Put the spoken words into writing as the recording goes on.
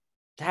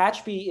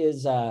Tehachapi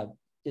is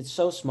it's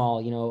so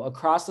small.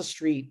 Across the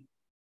street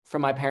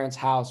from my parents'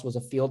 house was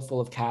a field full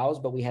of cows,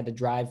 but we had to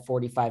drive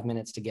 45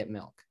 minutes to get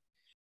milk.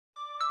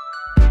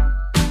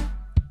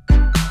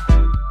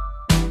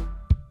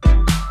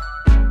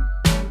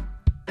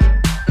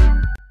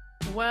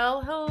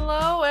 Well,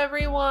 hello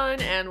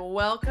everyone, and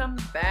welcome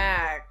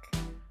back.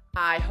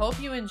 I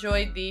hope you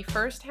enjoyed the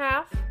first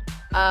half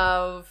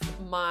of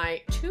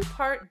my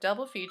two-part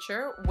double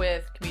feature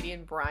with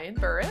comedian Brian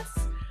Burris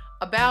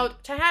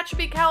about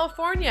Tehachapi,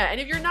 California.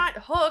 And if you're not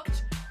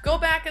hooked, go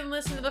back and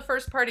listen to the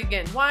first part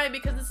again. Why?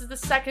 Because this is the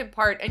second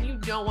part and you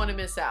don't want to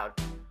miss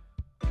out.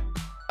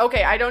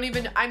 Okay,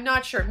 I'm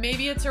not sure.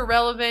 Maybe it's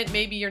irrelevant,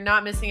 maybe you're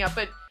not missing out,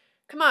 but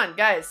come on,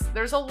 guys,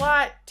 there's a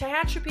lot.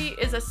 Tehachapi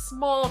is a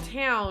small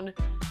town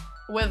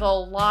with a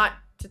lot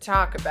to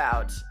talk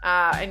about.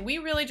 And we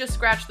really just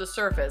scratched the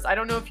surface. I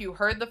don't know if you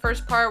heard the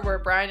first part where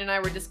Brian and I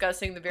were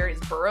discussing the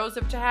various boroughs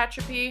of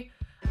Tehachapi.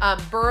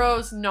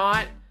 Boroughs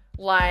not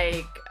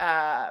like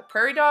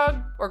prairie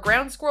dog or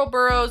ground squirrel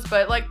boroughs,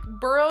 but like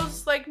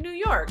boroughs like New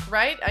York,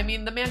 right? I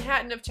mean, the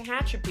Manhattan of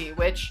Tehachapi,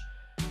 which,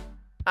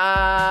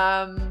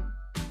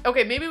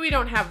 okay, maybe we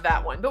don't have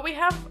that one, but we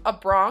have a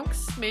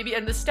Bronx, maybe,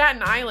 and the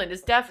Staten Island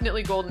is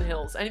definitely Golden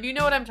Hills. And if you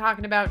know what I'm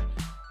talking about,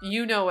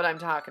 you know what I'm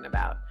talking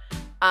about.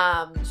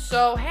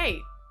 So hey,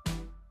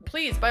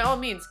 please, by all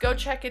means, go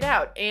check it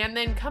out, and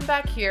then come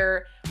back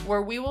here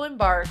where we will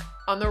embark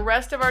on the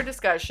rest of our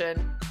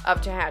discussion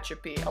of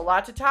Tehachapi. A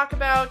lot to talk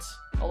about,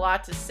 a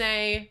lot to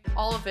say,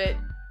 all of it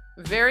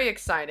very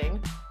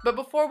exciting. But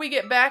before we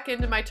get back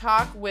into my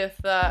talk with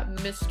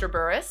Mr.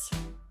 Burris,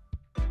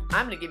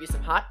 I'm going to give you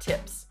some hot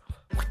tips.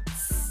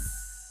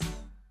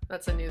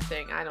 That's a new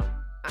thing. I don't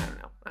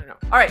know.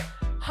 All right.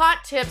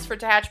 Hot tips for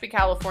Tehachapi,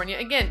 California.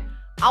 Again,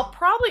 I'll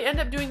probably end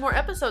up doing more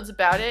episodes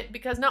about it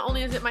because not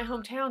only is it my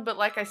hometown, but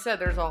like I said,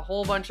 there's a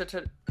whole bunch to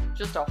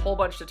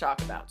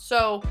talk about.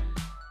 So,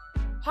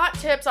 hot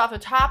tips off the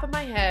top of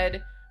my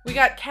head. We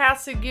got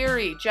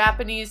Kasagiri,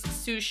 Japanese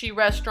sushi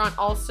restaurant,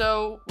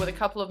 also with a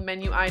couple of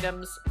menu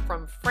items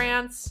from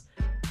France.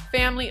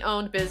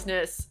 Family-owned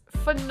business.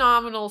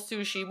 Phenomenal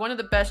sushi. One of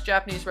the best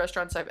Japanese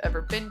restaurants I've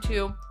ever been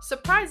to.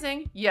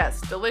 Surprising? Yes.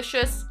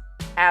 Delicious?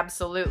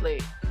 Absolutely.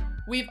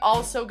 We've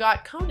also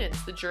got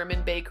Conan's, the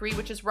German bakery,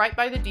 which is right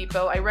by the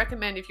depot. I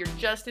recommend if you're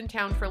just in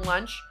town for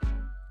lunch,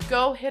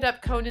 go hit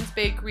up Conan's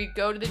Bakery,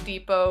 go to the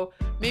depot,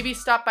 maybe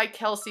stop by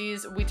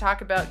Kelsey's.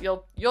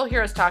 You'll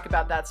hear us talk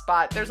about that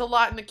spot. There's a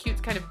lot in the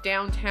cute kind of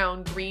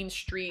downtown Green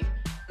Street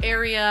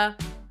area.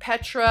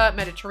 Petra,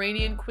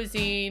 Mediterranean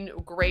cuisine,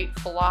 great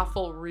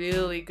falafel,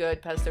 really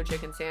good pesto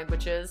chicken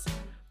sandwiches.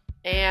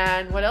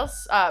 And what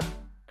else?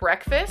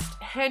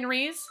 Breakfast,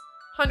 Henry's,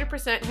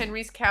 100%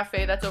 Henry's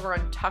Cafe. That's over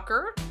on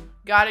Tucker.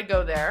 Gotta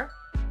go there.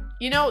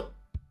 You know,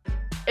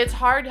 it's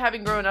hard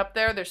having grown up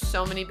there. There's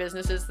so many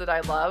businesses that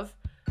I love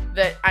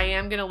that I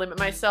am going to limit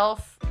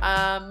myself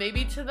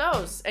maybe to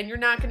those. And you're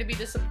not going to be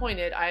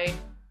disappointed, I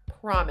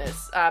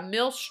promise.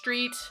 Mill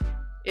Street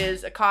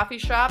is a coffee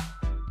shop.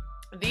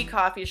 The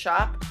coffee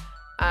shop,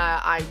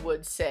 I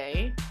would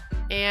say.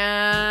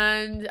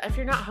 And if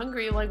you're not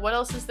hungry, like, what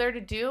else is there to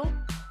do?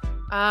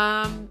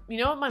 You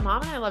know what my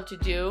mom and I love to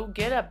do?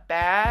 Get a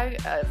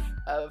bag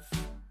of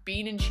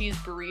bean and cheese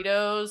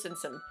burritos and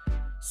some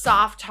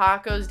soft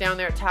tacos down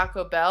there at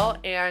Taco Bell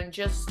and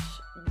just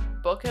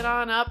book it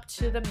on up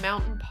to the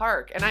mountain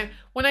park. And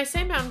when I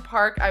say mountain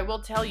park, I will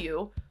tell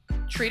you,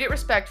 treat it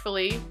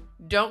respectfully.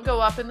 Don't go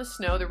up in the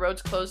snow. The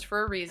road's closed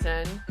for a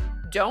reason.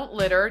 Don't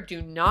litter.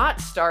 Do not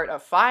start a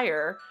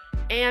fire.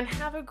 And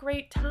have a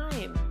great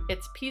time.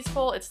 It's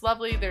peaceful. It's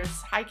lovely.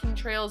 There's hiking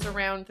trails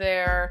around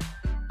there.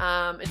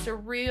 It's a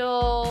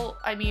real,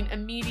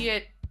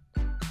 immediate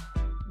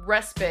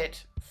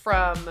respite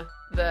from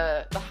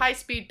the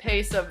high-speed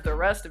pace of the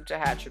rest of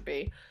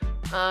Tehachapi.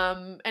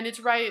 And it's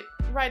right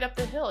up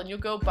the hill, and you'll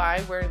go by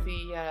where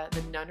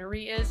the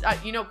nunnery is.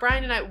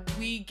 Brian and I,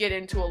 we get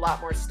into a lot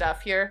more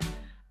stuff here.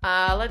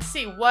 Let's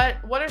see, what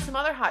are some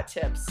other hot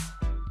tips?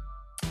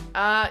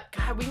 God,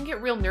 we can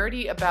get real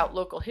nerdy about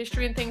local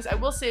history and things. I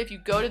will say if you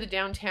go to the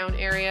downtown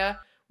area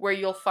where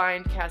you'll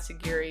find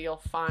Kasagiri, you'll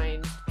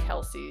find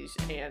Kelsey's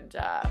and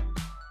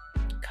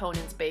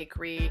Conan's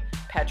Bakery,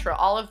 Petra,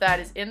 all of that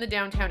is in the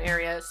downtown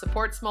area.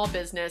 Support small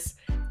business.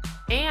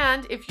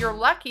 And if you're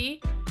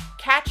lucky,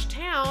 catch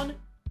town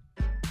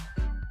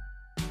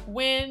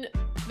when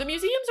the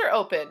museums are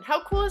open.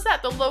 How cool is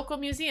that? The local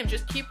museum.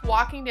 Just keep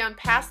walking down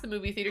past the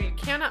movie theater. You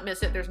cannot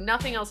miss it. There's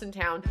nothing else in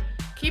town.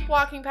 Keep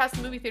walking past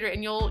the movie theater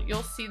and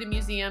you'll see the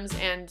museums,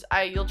 and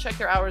you'll check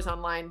their hours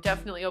online.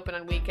 Definitely open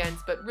on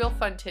weekends, but real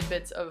fun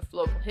tidbits of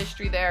local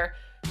history there.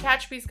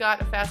 Tehachapi's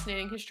got a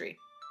fascinating history.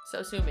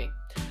 So sue me.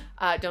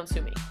 Don't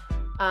sue me.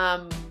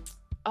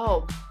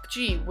 Oh,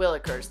 gee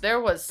willikers. There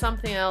was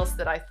something else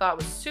that I thought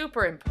was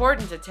super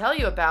important to tell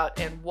you about,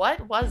 and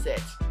what was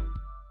it?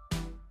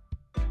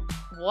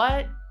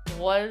 What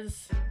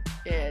was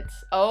it?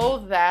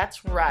 Oh,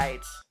 that's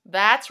right.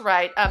 That's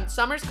right.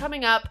 Summer's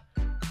coming up.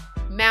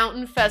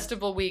 Mountain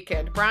Festival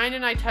weekend. Brian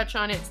and I touch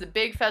on it. It's the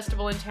big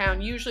festival in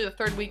town, usually the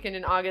third weekend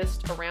in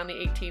August, around the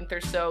 18th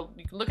or so.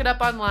 You can look it up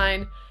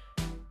online.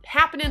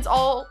 Happenings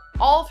all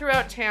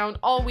throughout town,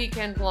 all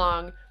weekend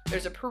long.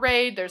 There's a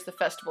parade, there's the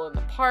festival in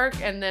the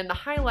park, and then the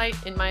highlight,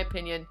 in my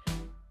opinion,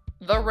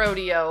 the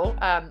rodeo.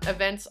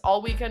 Events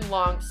all weekend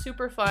long,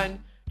 super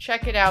fun.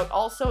 Check it out.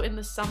 Also in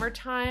the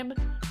summertime,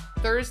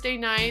 Thursday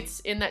nights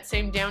in that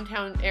same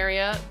downtown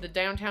area, the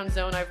downtown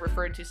zone I've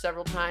referred to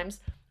several times,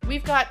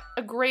 we've got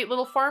a great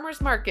little farmer's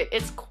market.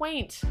 It's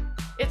quaint.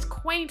 It's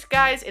quaint,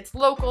 guys. It's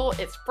local.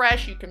 It's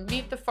fresh. You can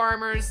meet the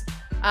farmers.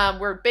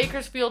 We're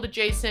Bakersfield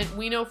adjacent.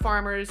 We know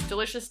farmers.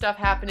 Delicious stuff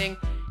happening.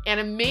 And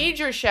a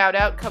major shout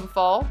out come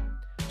fall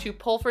to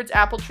Pulford's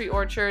Apple Tree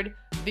Orchard,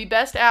 the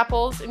best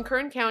apples in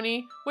Kern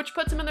County, which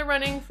puts them in the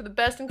running for the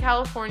best in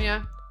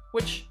California,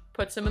 which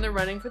puts them in the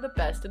running for the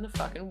best in the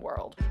fucking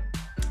world.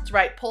 That's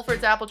right,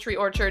 Pulford's Apple Tree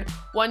Orchard,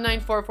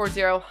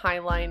 19440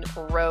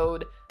 Highline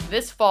Road.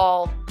 This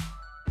fall,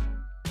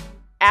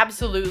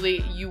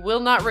 absolutely, you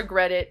will not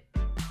regret it.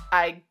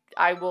 I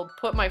will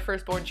put my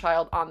firstborn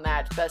child on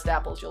that. Best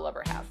apples you'll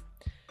ever have.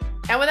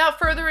 And without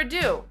further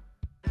ado,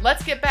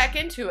 let's get back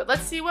into it.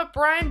 Let's see what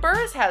Brian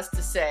Burrs has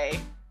to say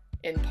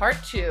in part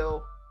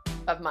 2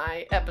 of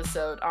my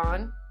episode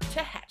on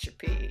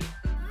Tehachapi.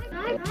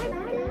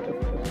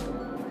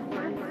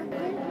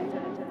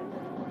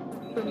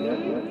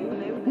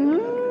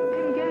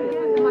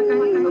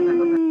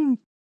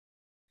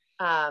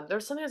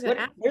 There's something I was going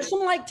to ask. There's some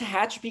like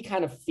Tehachapi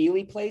kind of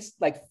feely place,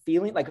 like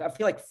feeling like I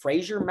feel like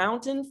Fraser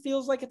Mountain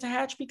feels like a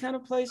Tehachapi kind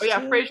of place. Oh yeah,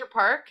 too. Fraser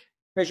Park.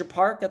 Fraser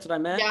Park, that's what I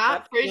meant. Yeah,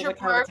 that Fraser like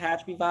Park. Kind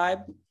of a Tehachapi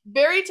vibe.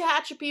 Very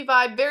Tehachapi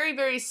vibe, very,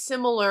 very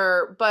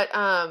similar, but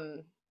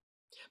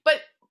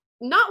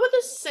not with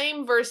the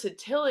same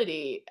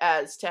versatility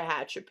as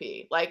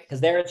Tehachapi. Like,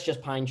 because there it's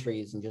just pine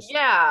trees and just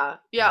yeah.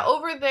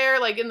 Over there,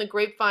 like in the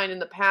Grapevine in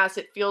the past,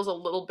 it feels a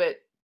little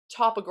bit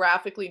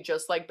topographically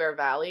just like Bear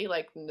Valley,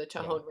 like in the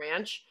Tejon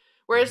Ranch.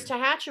 Whereas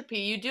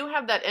Tehachapi, you do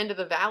have that end of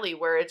the valley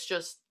where it's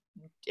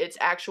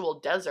actual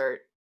desert.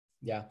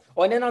 Yeah.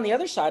 Oh, and then on the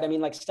other side, I mean,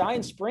 like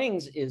Stein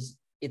Springs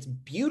it's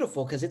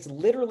beautiful because it's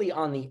literally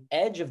on the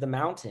edge of the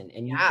mountain,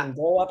 and you can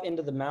go up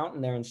into the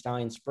mountain there in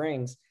Stein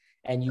Springs,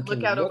 and you can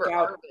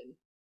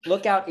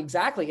look out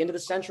exactly into the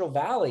Central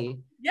Valley.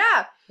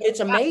 Yeah. It's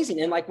amazing.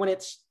 And like when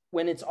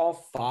it's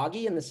all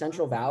foggy in the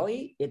Central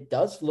Valley, it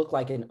does look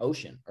like an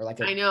ocean or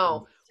like I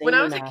know. When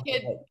I was a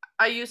kid,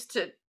 I used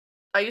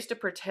to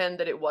pretend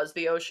that it was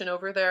the ocean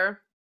over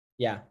there.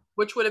 Yeah.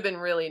 Which would have been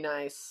really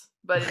nice.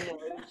 But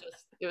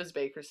it was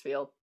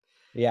Bakersfield.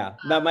 Yeah.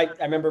 No, I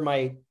remember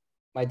my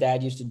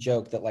dad used to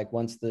joke that like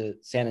once the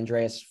San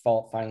Andreas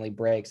Fault finally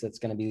breaks, it's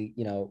going to be,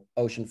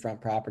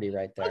 oceanfront property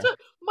right there.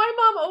 My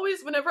mom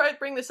always, whenever I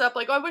bring this up,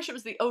 like, oh, I wish it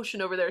was the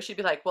ocean over there, she'd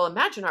be like, well,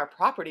 imagine our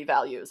property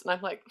values. And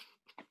I'm like,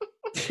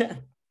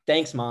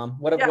 thanks, Mom.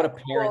 What a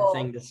parent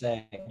thing to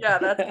say. Yeah,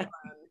 that's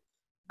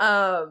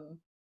fun.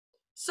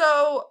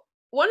 So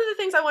one of the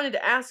things I wanted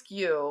to ask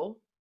you,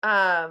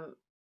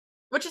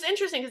 which is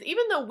interesting because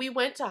even though we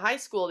went to high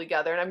school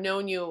together and I've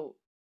known you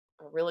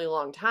a really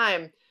long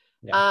time,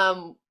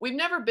 we've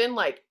never been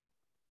like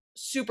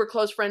super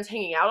close friends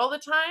hanging out all the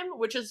time,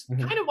 which is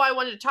kind of why I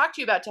wanted to talk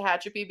to you about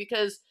Tehachapi,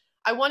 because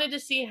I wanted to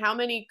see how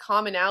many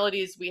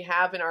commonalities we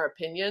have in our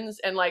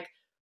opinions. And like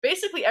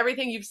basically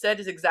everything you've said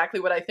is exactly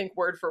what I think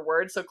word for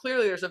word. So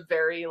clearly there's a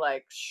very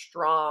like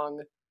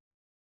strong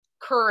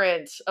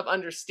current of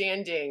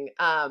understanding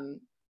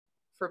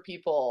for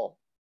people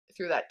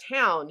through that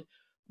town.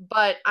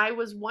 But I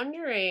was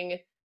wondering,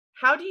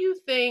 how do you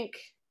think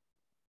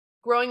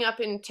growing up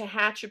in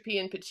Tehachapi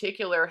in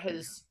particular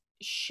has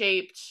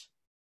shaped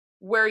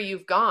where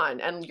you've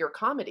gone and your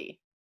comedy?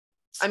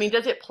 I mean,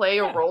 does it play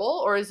a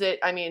role, or is it,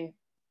 I mean,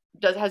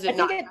 has it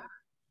not?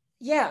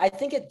 I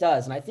think it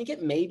does. And I think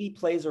it maybe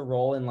plays a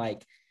role in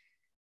like,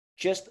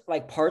 just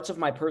like parts of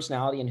my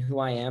personality and who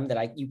I am that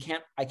I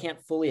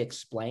can't fully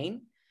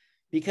explain.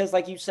 Because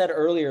like you said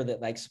earlier,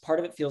 that like part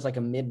of it feels like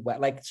a Midwest,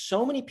 like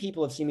so many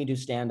people have seen me do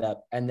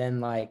stand-up and then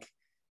like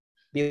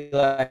be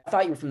like, I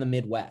thought you were from the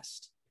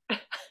Midwest.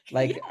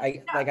 Like,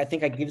 I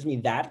think it gives me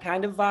that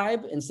kind of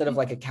vibe instead of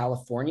like a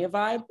California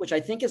vibe, which I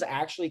think is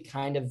actually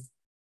kind of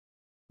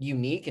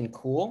unique and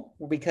cool,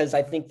 because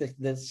I think that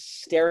the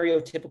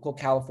stereotypical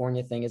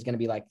California thing is going to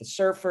be like the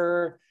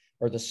surfer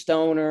or the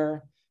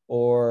stoner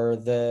or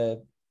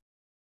the,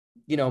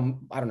 I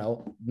don't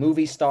know,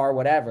 movie star,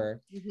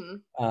 whatever.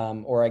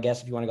 Or I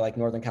guess if you want to go like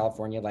Northern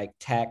California, like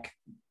tech,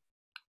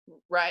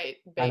 right,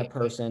 kind of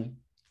person.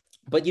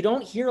 But you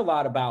don't hear a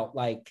lot about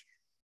like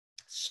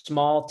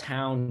small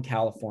town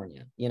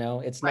California.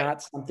 It's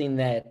not something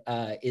that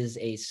is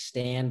a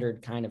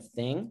standard kind of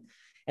thing.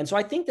 And so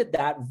I think that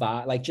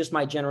vibe, like just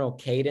my general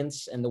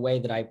cadence and the way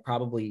that I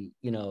probably,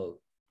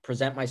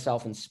 present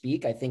myself and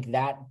speak, I think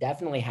that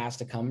definitely has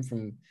to come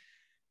from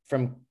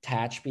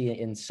Tehachapi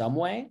in some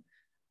way.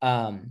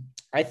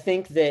 I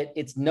think that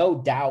it's no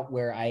doubt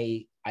where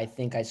I I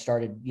think I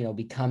started,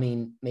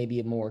 becoming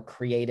maybe a more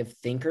creative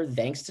thinker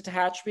thanks to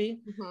Tehachapi.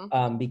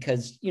 Mm-hmm.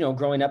 Because,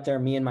 growing up there,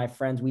 me and my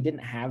friends, we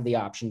didn't have the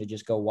option to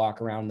just go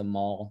walk around the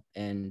mall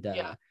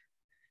Yeah.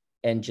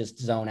 and just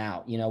zone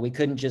out. We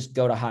couldn't just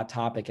go to Hot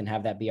Topic and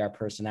have that be our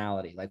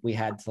personality. Like we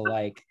had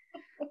to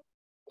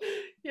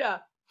Yeah.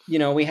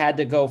 we had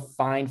to go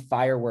find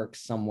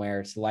fireworks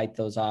somewhere to light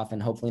those off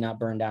and hopefully not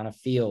burn down a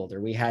field,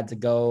 or we had to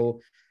go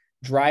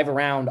drive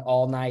around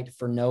all night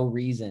for no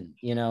reason,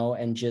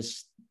 and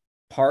just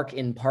park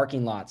in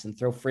parking lots and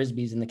throw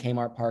frisbees in the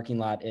Kmart parking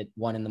lot at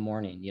 1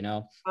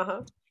 a.m.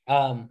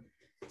 Uh-huh.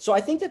 So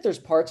I think that there's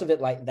parts of it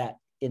like that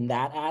in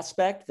that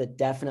aspect that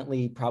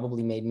definitely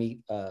probably made me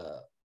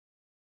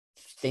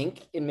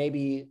think in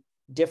maybe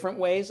different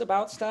ways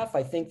about stuff.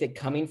 I think that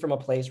coming from a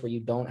place where you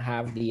don't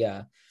have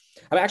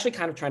I'm actually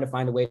kind of trying to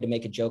find a way to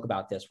make a joke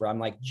about this, where I'm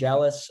like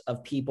jealous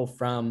of people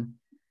from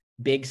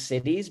big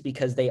cities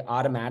because they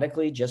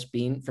automatically, just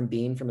being from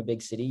a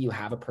big city, you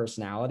have a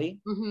personality.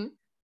 Mm-hmm.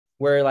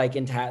 Where like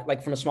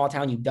like from a small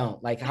town, you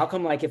don't. Like, how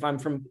come if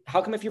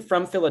you're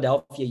from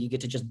Philadelphia, you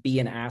get to just be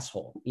an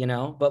asshole,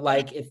 But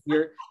like if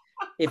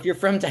you're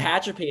from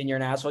Tehachapi and you're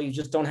an asshole, you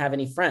just don't have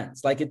any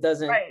friends. Like it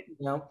doesn't, Right.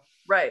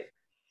 Right.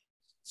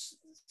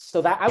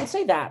 So that I would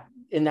say that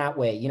in that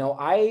way,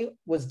 I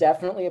was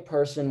definitely a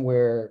person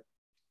where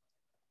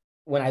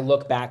when I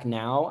look back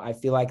now, I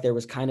feel like there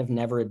was kind of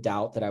never a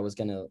doubt that I was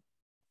going to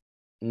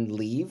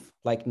leave,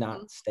 like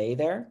not stay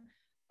there.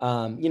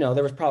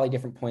 There was probably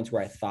different points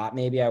where I thought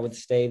maybe I would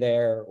stay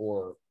there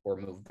or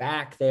move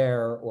back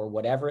there or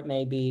whatever it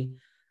may be.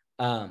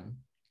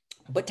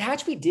 But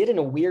Tehachapi did, in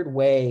a weird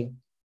way,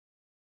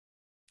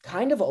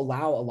 kind of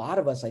allow a lot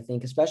of us, I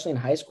think, especially in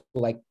high school,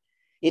 like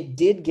it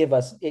did give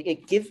us,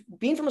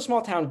 being from a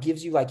small town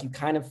gives you like, you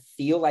kind of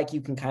feel like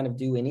you can kind of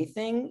do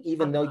anything,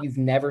 even though you've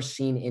never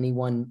seen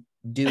anyone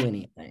do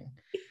anything,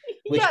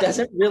 which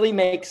doesn't really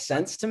make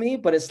sense to me.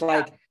 But it's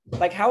like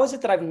how is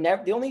it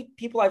that the only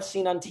people I've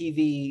seen on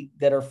TV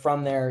that are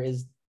from there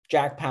is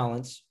Jack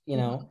Palance,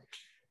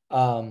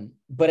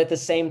 but at the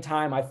same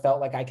time, I felt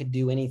like I could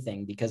do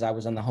anything because I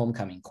was on the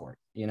homecoming court,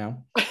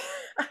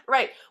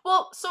 Right.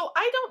 Well, so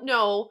I don't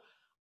know.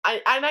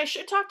 I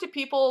should talk to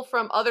people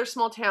from other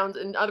small towns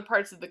in other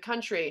parts of the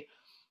country.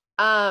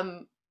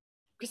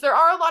 Because there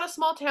are a lot of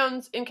small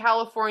towns in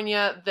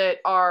California that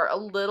are a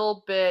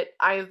little bit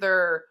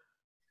either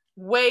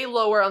way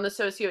lower on the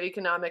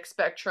socioeconomic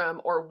spectrum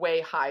or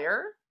way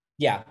higher.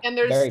 Yeah. And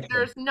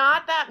there's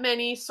not that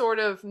many sort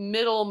of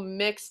middle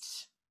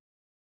mixed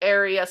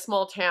area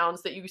small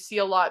towns that you see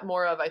a lot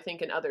more of, I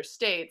think, in other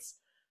states.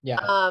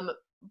 Yeah.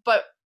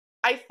 But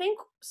I think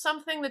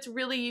something that's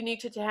really unique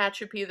to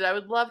Tehachapi that I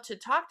would love to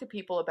talk to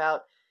people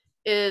about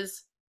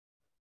is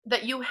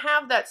that you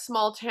have that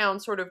small town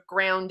sort of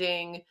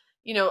grounding,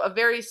 a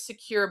very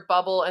secure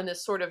bubble and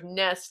this sort of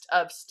nest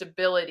of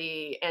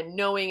stability and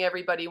knowing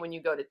everybody when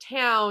you go to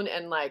town.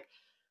 And like,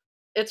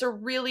 it's a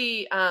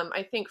really,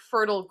 I think,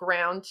 fertile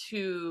ground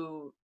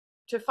to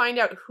find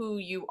out who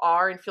you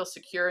are and feel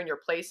secure in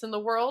your place in the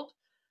world.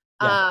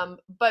 Yeah.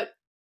 But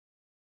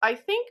I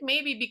think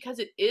maybe because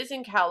it is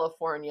in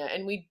California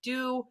and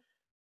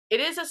it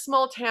is a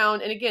small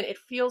town. And again, it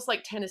feels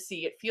like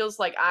Tennessee, it feels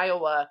like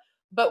Iowa,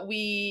 but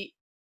we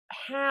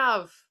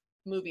have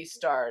movie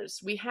stars.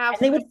 And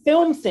they would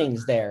film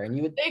things there, and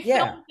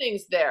film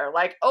things there.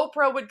 Like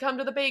Oprah would come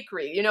to the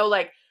bakery,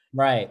 like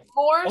right.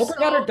 More Oprah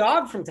got her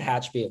dog from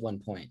Tehachapi at one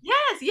point.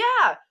 Yes,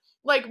 yeah.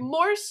 Like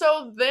more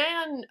so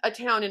than a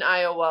town in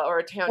Iowa or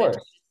a town in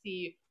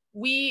Tennessee.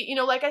 We,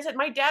 like I said,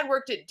 my dad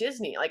worked at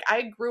Disney. Like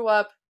I grew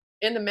up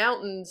in the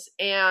mountains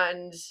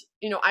and,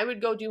 I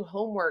would go do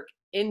homework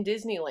in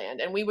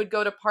Disneyland and we would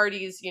go to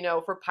parties,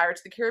 for Pirates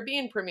of the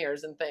Caribbean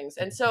premieres and things.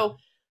 And so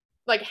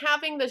like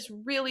having this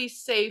really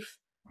safe,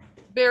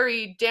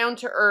 very down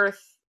to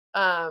earth,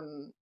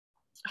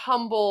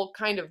 humble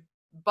kind of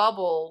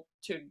bubble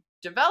to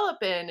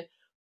develop in,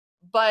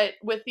 but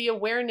with the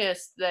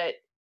awareness that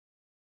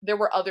there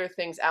were other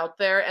things out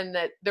there and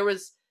that there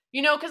was,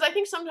 because I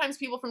think sometimes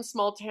people from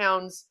small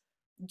towns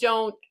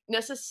don't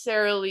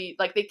necessarily,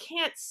 like they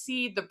can't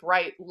see the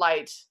bright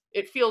light.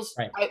 It feels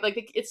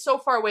like it's so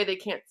far away they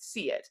can't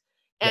see it.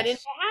 And in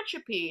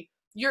Tehachapi,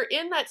 you're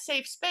in that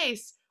safe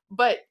space,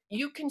 but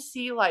you can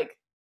see like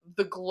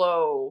the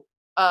glow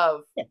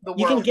of the world.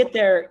 You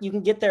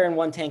can get there in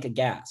one tank of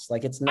gas.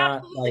 Like it's not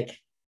Absolutely. Like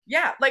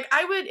like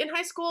I would in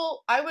high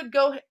school, I would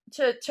go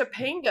to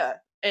Topanga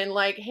and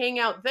like hang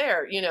out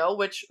there,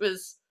 which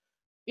was,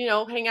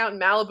 hang out in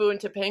Malibu, and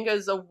Topanga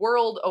is a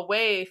world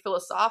away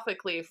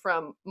philosophically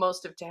from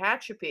most of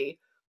Tehachapi.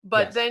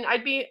 But then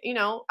I'd be,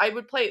 I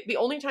would play, the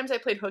only times I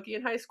played hooky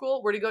in high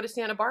school were to go to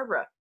Santa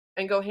Barbara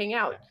and go hang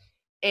out.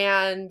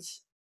 And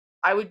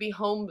I would be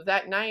home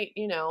that night,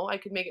 I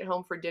could make it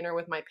home for dinner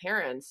with my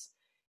parents.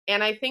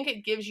 And I think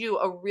it gives you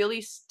a really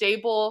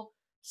stable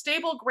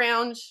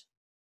ground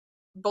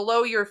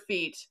below your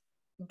feet,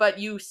 but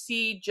you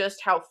see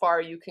just how far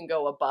you can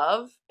go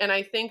above. And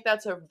I think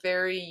that's a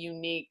very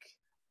unique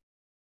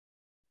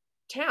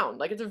town.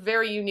 Like it's a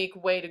very unique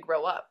way to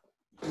grow up.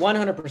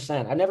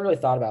 100%. I've never really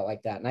thought about it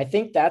like that. And I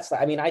think that's,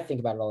 I mean, I think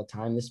about it all the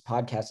time. This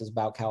podcast is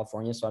about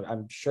California. So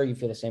I'm sure you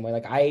feel the same way.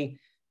 Like I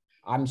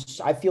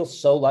feel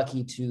so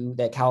lucky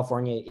that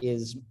California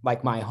is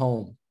like my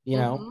home,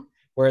 Mm-hmm.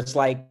 where it's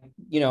like,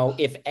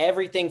 if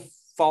everything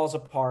falls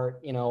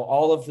apart,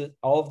 all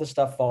of the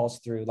stuff falls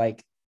through,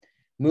 like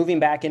moving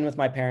back in with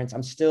my parents,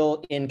 I'm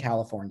still in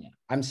California.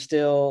 I'm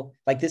still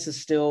like, this is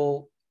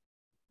still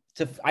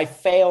I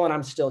fail and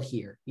I'm still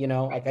here,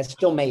 like I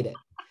still made it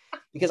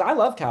because I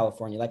love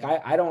California. Like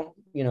I don't,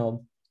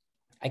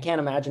 I can't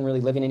imagine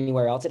really living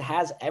anywhere else. It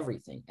has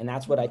everything. And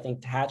that's what I think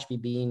Tehachapi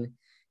being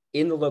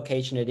in the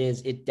location it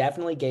is, it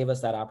definitely gave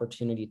us that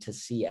opportunity to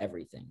see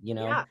everything,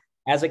 Yeah.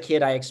 As a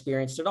kid, I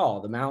experienced it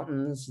all: the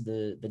mountains,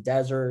 the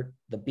desert,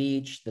 the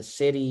beach, the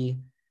city,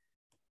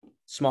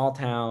 small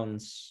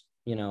towns,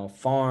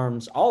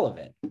 farms, all of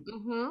it.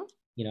 Mm-hmm.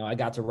 I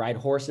got to ride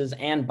horses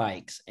and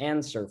bikes and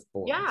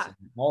surfboards Yeah. and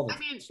all I the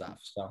mean, stuff.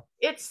 So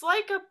it's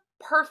like a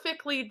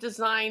perfectly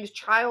designed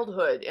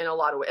childhood in a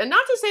lot of ways. And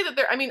not to say that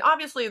I mean,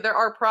 obviously there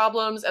are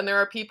problems and there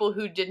are people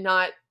who did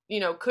not,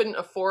 couldn't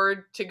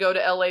afford to go to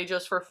LA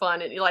just for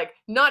fun. And like,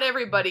 not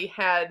everybody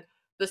had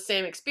the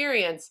same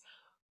experience,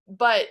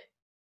 but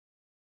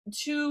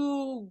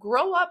to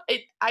grow up,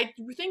 I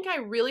think I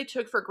really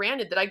took for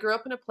granted that I grew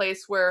up in a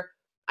place where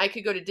I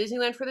could go to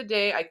Disneyland for the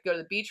day, I could go to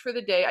the beach for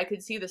the day, I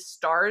could see the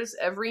stars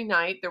every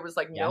night. There was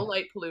like no yeah.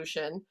 light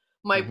pollution.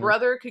 My Mm-hmm.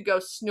 brother could go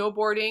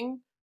snowboarding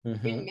in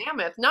Mm-hmm.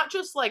 Mammoth, not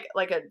just like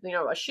a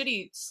a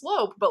shitty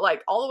slope, but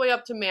like all the way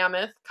up to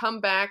Mammoth, come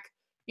back,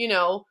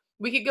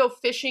 we could go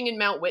fishing in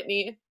Mount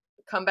Whitney,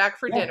 come back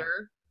for Yeah.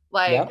 dinner.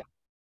 Like Yeah.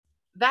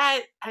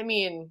 that, I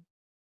mean,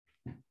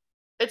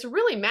 it's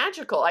really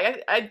magical.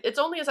 It's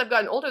only as I've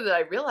gotten older that I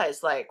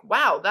realized, like,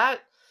 wow,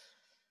 that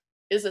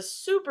is a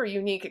super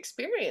unique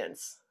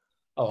experience.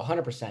 Oh,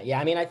 100%. Yeah.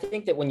 I mean, I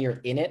think that when you're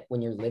in it,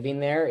 when you're living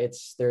there,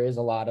 there is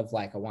a lot of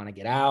like, I want to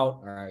get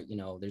out, or,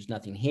 there's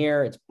nothing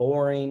here. It's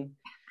boring.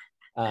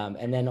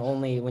 And then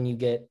only when you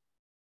get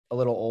a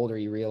little older,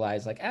 you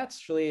realize like,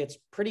 actually, it's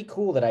pretty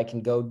cool that I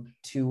can go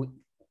to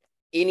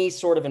any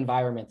sort of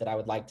environment that I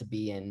would like to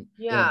be in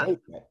a Yeah, day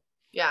trip.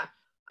 yeah.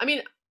 I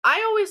mean,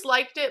 I always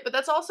liked it, but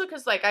that's also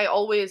because like I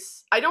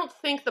don't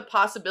think the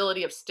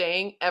possibility of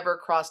staying ever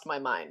crossed my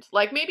mind.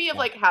 Like maybe of Yeah.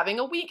 like having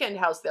a weekend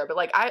house there, but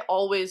like I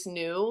always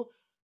knew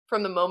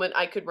from the moment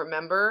I could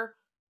remember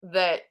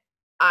that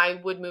I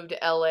would move to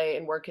LA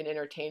and work in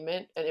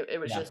entertainment, and it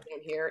was Yeah. just down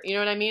here. You know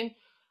what I mean? Uh,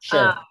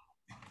 Sure.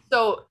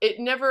 so it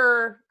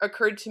never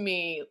occurred to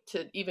me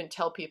to even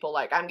tell people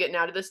like I'm getting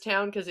out of this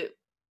town because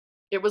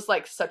it was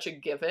like such a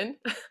given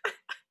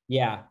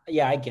Yeah.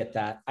 Yeah. I get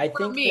that. I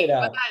for think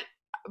that, me.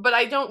 But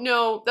I don't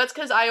know. That's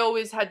because I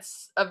always had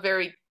a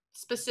very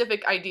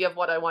specific idea of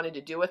what I wanted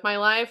to do with my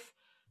life,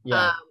 um,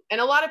 yeah.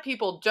 and a lot of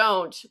people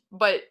don't.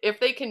 But if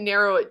they can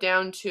narrow it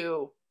down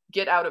to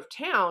get out of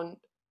town,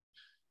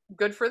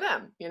 good for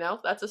them.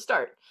 That's a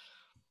start.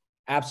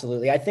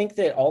 Absolutely. I think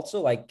that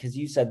also, like, because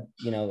you said,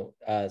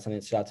 something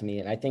that stood out to me,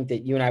 and I think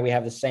that you and I, we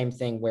have the same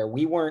thing where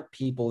we weren't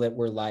people that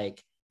were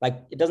like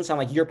it doesn't sound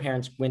like your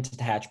parents went to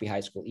Tehachapi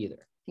High School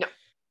either. No.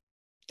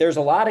 There's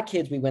a lot of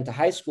kids we went to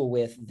high school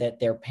with that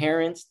their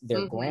parents, their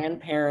Hmm.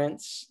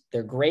 grandparents,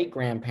 their great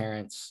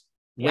grandparents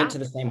went Yeah. to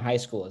the same high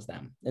school as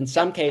them. In Yep.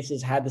 some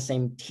cases, had the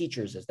same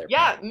teachers as their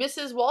Yeah. parents.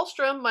 Mrs.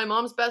 Wallstrom, my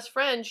mom's best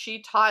friend,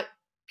 she taught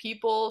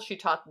people. She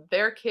taught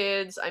their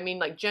kids. I mean,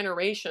 like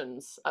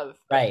generations of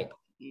Right.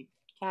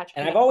 catch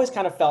And people. I've always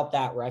kind of felt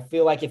that, where I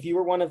feel like if you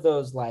were one of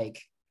those, like,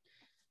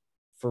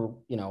 for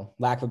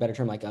lack of a better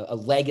term, like a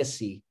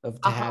legacy of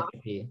Uh huh.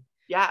 Tehachapi,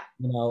 Yeah.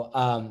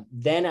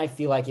 then I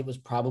feel like it was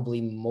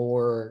probably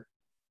more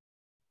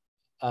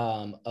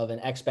of an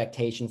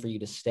expectation for you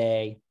to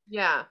stay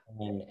Yeah.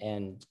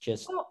 and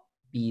just Well,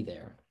 be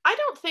there. I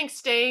don't think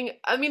staying.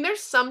 I mean, there's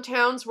some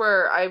towns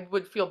where I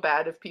would feel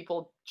bad if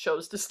people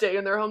chose to stay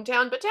in their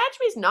hometown, but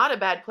Tehachapi's not a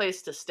bad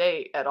place to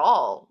stay at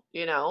all.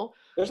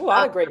 There's a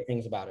lot of great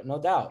things about it, no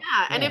doubt.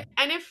 Yeah, and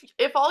Yeah.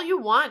 if all you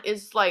want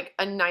is like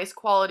a nice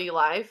quality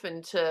life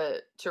and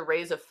to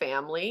raise a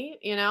family,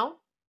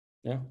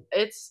 Yeah.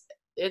 it's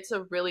it's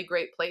a really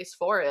great place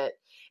for it.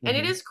 And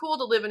it Mm-hmm. is cool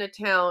to live in a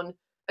town.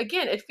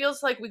 Again, it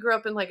feels like we grew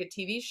up in like a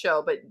TV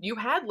show, but you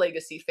had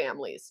legacy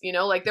families,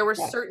 like there were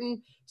Yeah.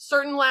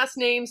 certain last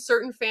names,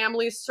 certain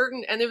families,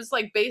 and it was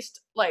like based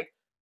like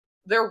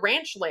their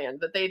ranch land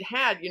that they'd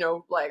had,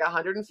 like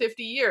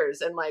 150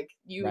 years, and like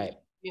Right.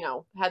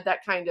 had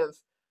that kind of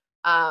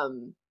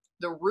um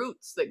the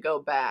roots that go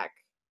back.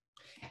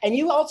 And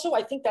you also,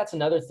 I think that's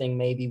another thing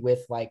maybe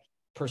with like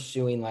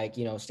pursuing like,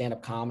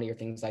 stand-up comedy or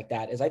things like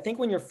that, is I think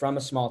when you're from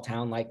a small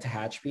town like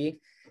Tehachapi,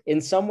 in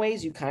some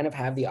ways you kind of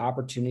have the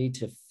opportunity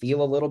to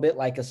feel a little bit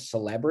like a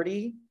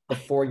celebrity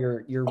before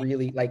you're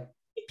really like,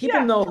 people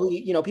Yeah.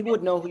 know people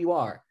would know who you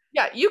are.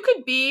 Yeah, you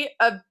could be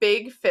a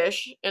big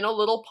fish in a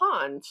little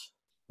pond.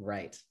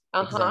 Right.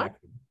 Uh-huh.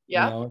 Exactly.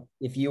 Yep.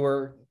 If you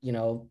were,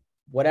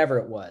 whatever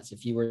it was,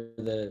 if you were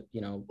the,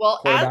 Well,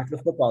 quarterback of the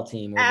football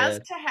team or as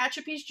the,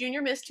 Tehachapi's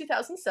Junior Miss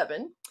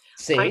 2007,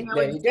 I see, know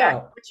there you exactly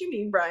go. what you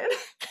mean, Brian.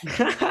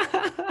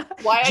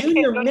 Why I can't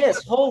Junior go to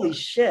Miss, holy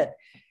shit. I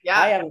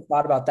yeah, haven't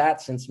thought about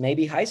that since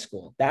maybe high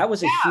school. That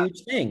was a yeah.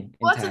 huge thing in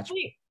Well, that's the Tehachapi.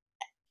 thing.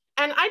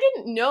 And I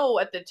didn't know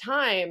at the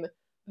time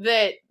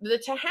that the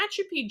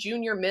Tehachapi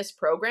Junior Miss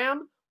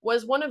program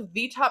was one of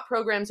the top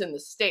programs in the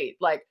state.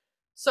 Like,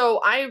 so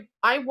I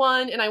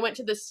won and I went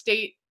to the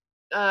state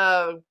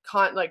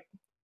like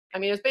I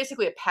mean it was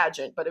basically a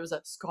pageant, but it was a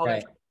Right.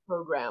 scholarship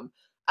program.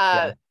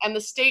 Yeah. And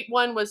the state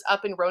one was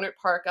up in Rohnert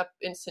Park up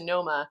in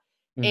Sonoma.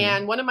 Hmm.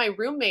 And one of my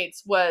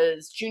roommates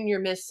was Junior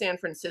Miss San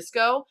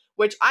Francisco,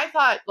 which I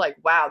thought like,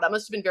 wow, that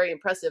must have been very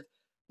impressive.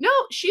 No,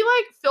 she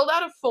like filled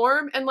out a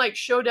form and like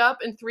showed up,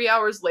 and 3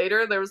 hours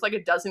later there was like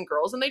a dozen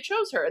girls and they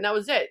chose her, and that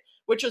was it.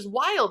 Which was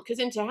wild because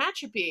in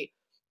Tehachapi,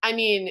 I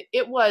mean,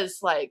 it was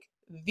like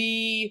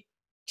the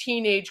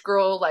teenage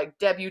girl like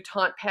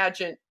debutante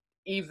pageant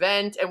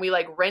event, and we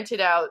like rented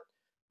out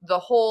the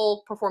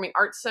whole performing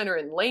arts center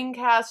in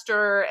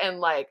Lancaster, and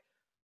like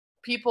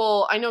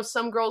people, I know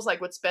some girls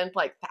like would spend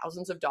like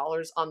thousands of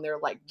dollars on their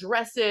like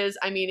dresses.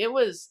 I mean, it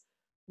was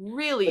But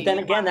really then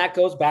again, that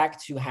goes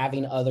back to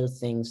having other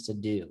things to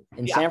do.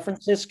 In yeah. San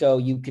Francisco,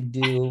 you could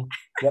do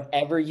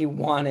whatever you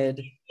wanted,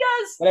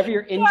 Yes. whatever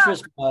your Yeah.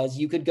 interest was,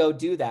 you could go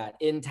do that.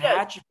 In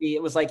Yes. Tehachapi,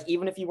 it was like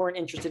even if you weren't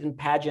interested in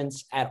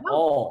pageants at No.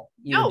 all,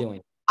 you were No. doing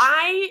it.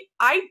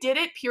 I did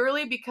it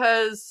purely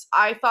because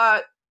I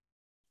thought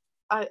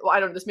I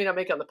don't, this may not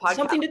make it on the podcast.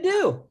 Something to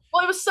do.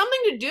 Well, it was something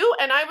to do,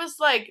 and I was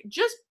like,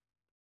 just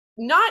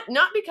not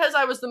because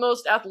I was the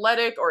most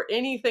athletic or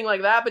anything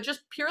like that, but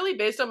just purely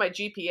based on my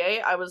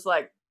GPA. I was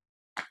like,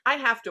 I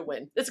have to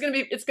win. It's gonna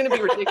be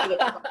ridiculous.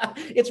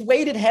 It's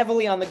weighted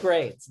heavily on the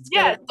grades.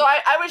 Yeah, so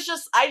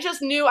I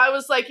just knew, I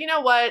was like, you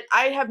know what?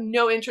 I have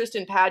no interest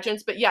in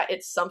pageants, but yeah,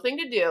 it's something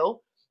to do,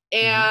 Mhm.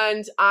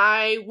 and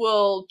I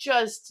will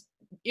just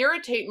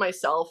irritate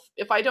myself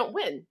if I don't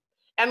win.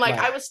 And like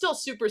I Right. was still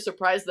super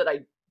surprised that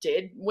I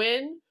did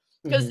win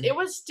because Hmm. it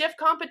was stiff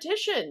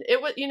competition.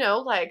 It was,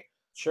 like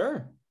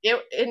Sure.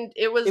 it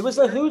It was was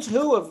a who's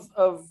who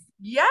of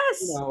yes.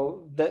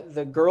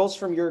 the girls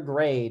from your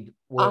grade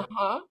were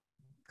Uh-huh.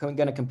 going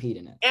to compete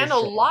in it for And a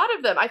sure. lot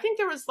of them, I think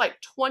there was like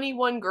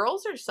 21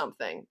 girls or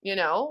something,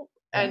 Yeah.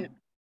 and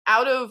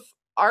out of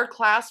our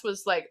class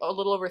was like a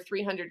little over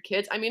 300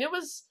 kids. I mean, it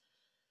was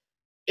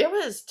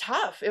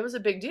tough. It was a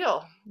big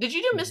deal. Did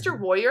you do Mr. Mhm.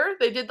 Warrior?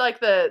 They did like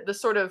the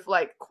sort of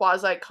like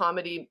quasi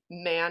comedy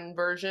man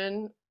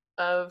version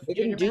of They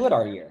didn't Junior do Miss. it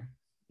our year.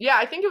 Yeah,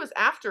 I think it was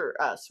after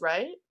us,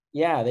 right?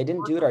 Yeah, they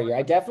didn't do it our year.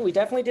 I definitely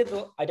did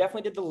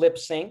the lip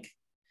sync.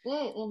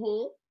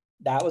 Mm-hmm.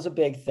 That was a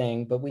big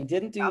thing, but we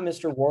didn't do Yeah.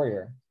 Mr.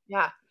 Warrior.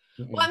 Yeah.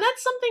 Well, Mm-mm. and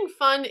that's something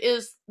fun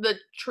is the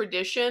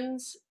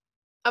traditions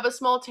of a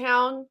small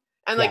town.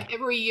 And Yeah. like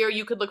every year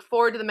you could look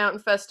forward to the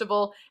mountain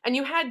festival, and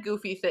you had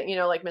goofy thing,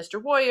 like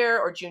Mr. Warrior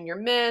or Junior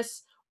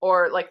Miss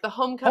or like the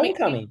homecoming.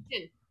 Homecoming.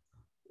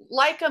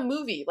 Like a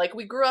movie. Like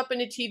we grew up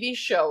in a TV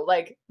show,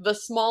 like the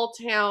small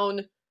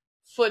town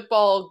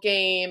football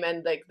game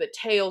and like the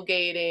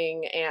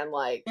tailgating and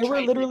like There were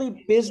trying to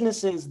literally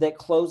businesses that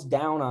closed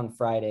down on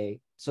Friday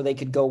so they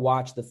could go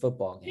watch the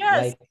football game.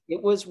 yes.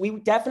 Like we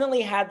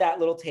definitely had that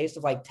little taste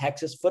of like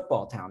Texas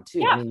football town too.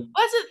 I Yeah, mean, well,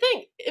 that's the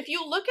thing. If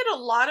you look at a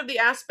lot of the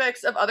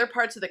aspects of other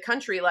parts of the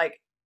country, like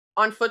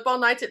on football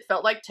nights, it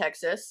felt like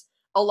Texas.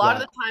 A lot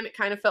of yeah. the time, it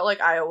kind of felt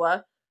like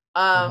Iowa.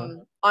 Uh-huh.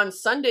 On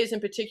Sundays in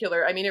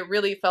particular, I mean, it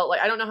really felt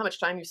like, I don't know how much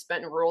time you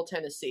spent in rural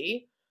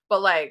Tennessee,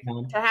 but like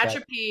But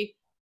Tehachapi,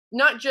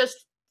 not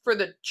just for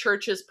the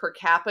churches per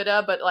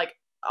capita, but like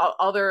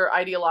other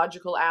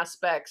ideological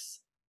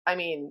aspects. I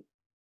mean,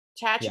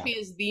 yeah, Tehachapi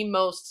is the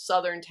most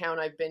southern town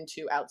I've been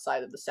to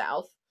outside of the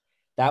South,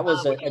 that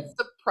was which is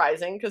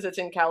surprising because it's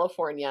in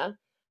California.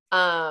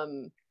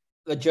 Um,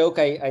 a joke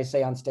I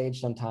say on stage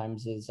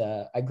sometimes is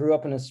I grew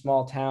up in a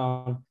small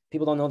town.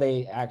 People don't know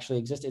they actually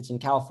exist. It's in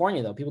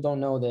California, though. People don't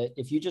know that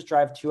if you just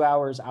drive 2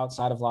 hours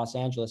outside of Los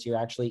Angeles, you're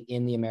actually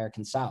in the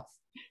American South.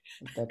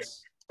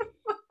 That's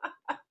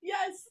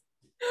yes.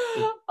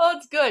 Oh,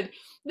 it's good.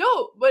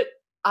 No, but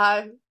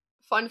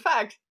fun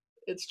fact,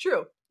 it's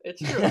true.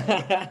 It's true.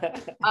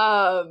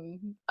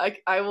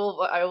 I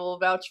will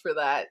vouch for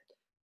that.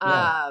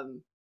 yeah.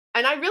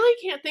 And I really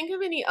can't think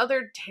of any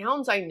other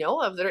towns I know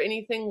of that are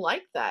anything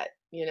like that.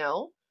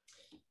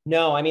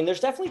 No, I mean, there's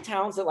definitely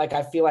towns that like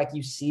I feel like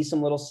you see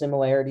some little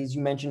similarities.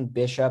 You mentioned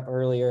Bishop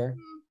earlier,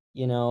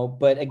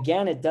 but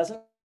again, it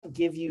doesn't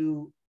give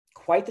you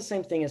quite the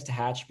same thing as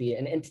Tehachapi.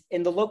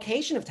 And the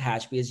location of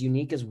Tehachapi is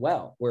unique as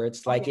well, where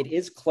it's Oh, like yeah. it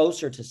is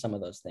closer to some of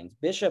those things.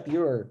 Bishop,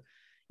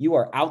 you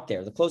are out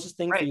there. The closest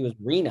thing for Right. you is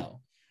Reno,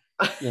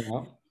 you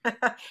know?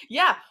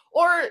 Yeah.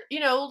 Or,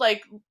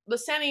 like the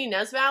Santa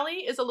Ynez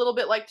Valley is a little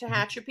bit like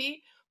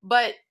Tehachapi,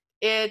 but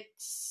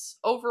it's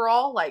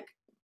overall like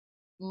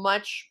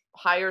much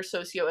higher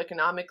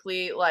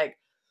socioeconomically. Like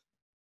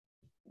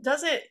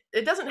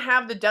it doesn't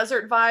have the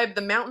desert vibe.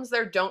 The mountains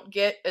there don't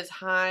get as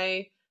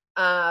high.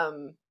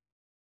 Um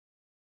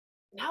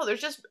no,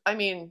 there's just, I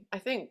mean, I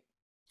think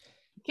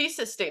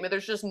thesis statement,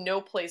 there's just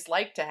no place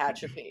like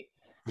Tehachapi.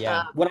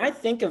 Yeah. When I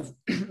think of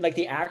like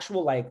the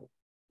actual like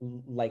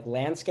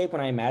landscape,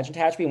 when I imagine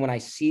Tehachapi, when I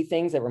see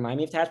things that remind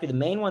me of Tehachapi, the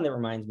main one that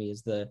reminds me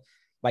is the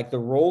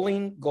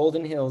rolling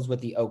golden hills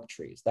with the oak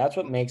trees. That's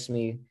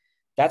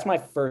my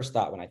first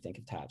thought when I think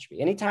of Tehachapi.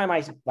 Anytime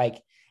I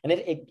like, and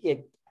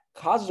it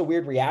causes a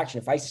weird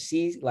reaction if I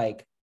see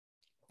like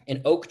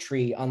an oak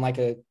tree on like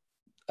a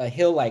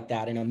hill like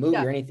that in a movie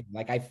or anything.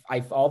 Like I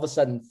all of a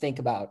sudden think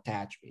about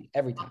Tehachapi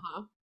every time.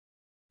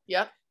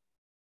 Yep.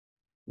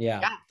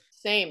 Yeah.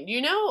 Same.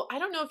 You know, I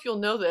don't know if you'll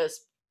know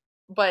this,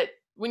 but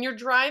when you're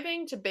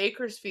driving to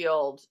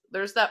Bakersfield,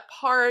 there's that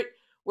part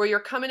where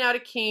you're coming out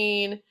of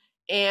Keene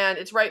and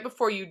it's right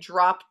before you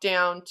drop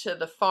down to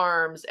the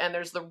farms and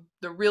there's the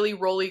really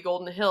rolly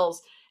golden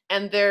hills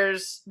and there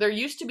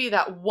used to be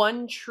that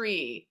one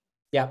tree.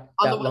 Yeah.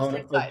 On that the lone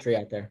western oak side. tree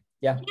out there.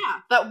 Yeah. Yeah.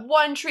 That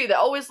one tree that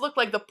always looked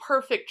like the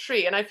perfect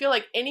tree. And I feel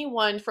like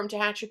anyone from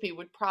Tehachapi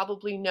would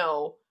probably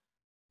know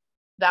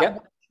that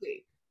one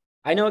tree.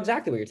 I know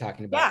exactly what you're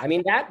talking about. Yeah. I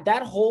mean,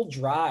 that whole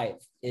drive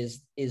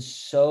is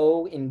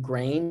so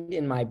ingrained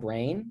in my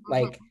brain.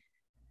 Like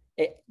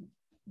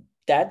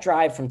that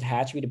drive from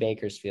Tehachapi to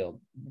Bakersfield,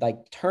 like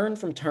turn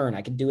from turn,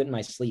 I could do it in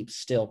my sleep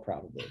still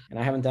probably. And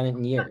I haven't done it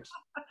in years.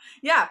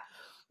 Yeah.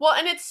 Well,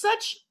 and it's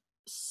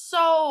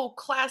so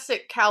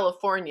classic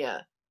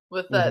California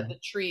with the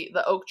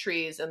oak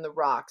trees and the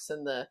rocks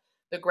and the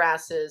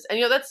grasses. And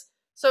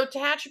so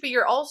Tehachapi,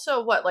 you're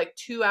also like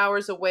 2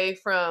 hours away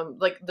from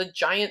like the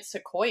giant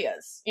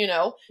sequoias,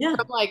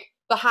 from like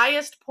the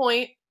highest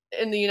point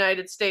in the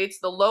United States,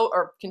 the low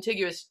or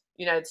contiguous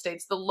United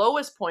States, the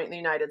lowest point in the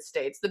United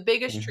States, the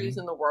biggest trees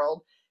in the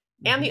world,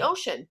 and the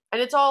ocean.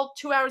 And it's all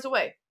 2 hours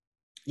away.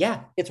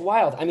 Yeah, it's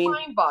wild. I mean,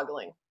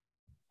 mind-boggling.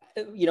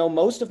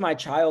 Most of my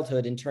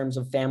childhood in terms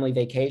of family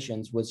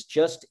vacations was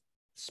just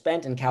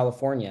spent in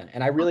California.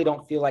 And I really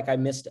don't feel like I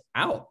missed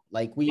out.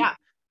 Like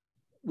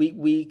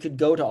we could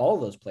go to all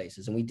those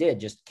places and we did,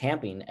 just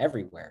camping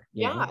everywhere,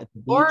 you know, at the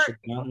beach, at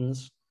the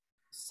mountains.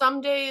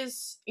 Some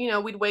days,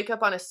 we'd wake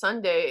up on a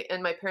Sunday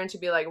and my parents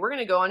would be like, we're going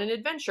to go on an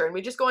adventure, and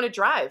we'd just go on a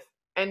drive.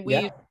 And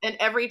and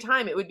every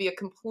time it would be a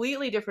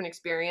completely different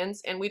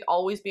experience and we'd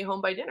always be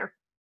home by dinner.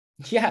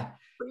 Yeah.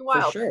 Pretty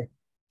wild. For sure.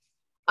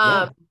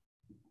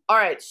 All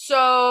right.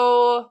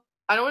 So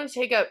I don't want to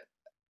take up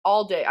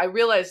all day. I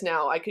realize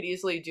now I could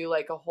easily do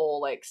like a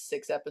whole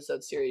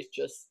 6-episode series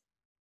just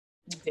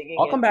digging.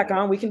 I'll come back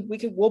on.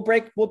 We'll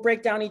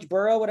break down each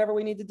borough, whatever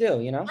we need to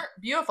do, Sure.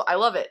 Beautiful. I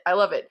love it.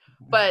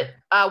 But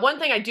one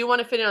thing I do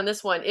want to fit in on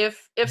this one,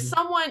 if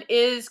someone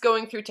is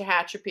going through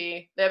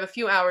Tehachapi, they have a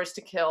few hours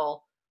to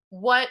kill,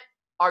 what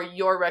are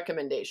your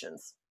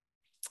recommendations?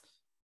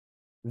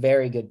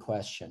 Very good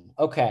question.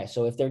 Okay,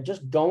 so if they're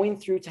just going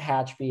through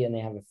Tehachapi and they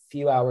have a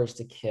few hours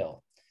to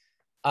kill,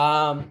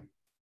 God,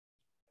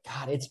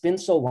 it's been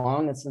so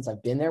long since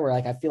I've been there where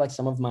I feel like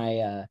some of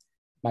my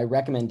my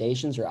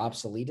recommendations are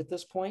obsolete at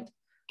this point.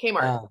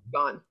 Kmart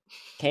gone.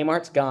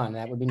 Kmart's gone.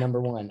 That would be number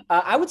one.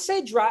 I would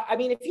say drive. I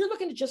mean, if you're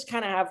looking to just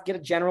kind of get a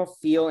general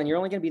feel and you're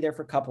only going to be there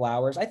for a couple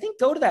hours, I think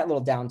go to that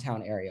little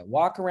downtown area,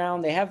 walk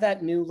around. They have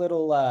that new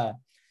little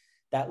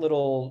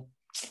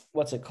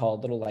what's it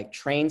called? Little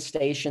train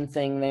station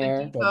thing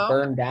there that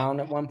burned down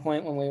at one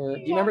point when we were,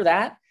 do you remember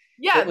that?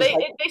 Yeah, they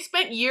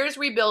spent years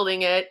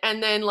rebuilding it.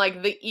 And then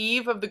the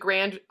eve of the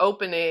grand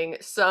opening,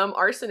 some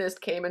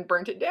arsonist came and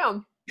burnt it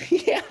down.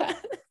 Yeah.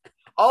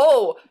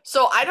 Oh,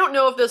 so I don't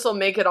know if this will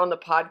make it on the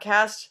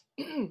podcast,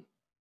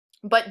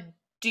 but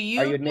do you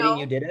Are you admitting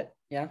you did it?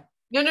 Yeah.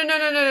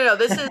 No.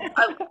 This is,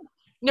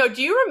 no,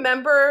 do you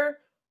remember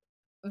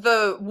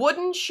the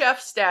wooden chef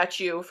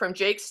statue from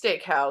Jake's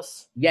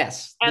Steakhouse?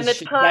 Yes. And this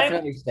should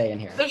definitely stay in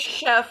here. The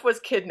chef was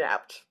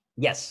kidnapped.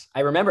 Yes,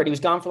 I remembered. He was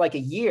gone for a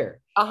year.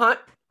 Uh-huh.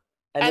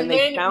 And then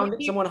they found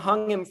someone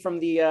hung him from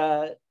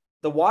the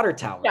water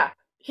tower. Yeah.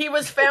 He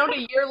was found a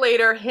year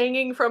later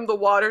hanging from the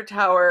water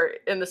tower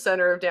in the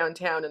center of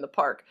downtown in the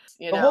park.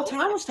 The whole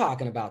town was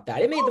talking about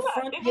that. It made the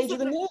front page of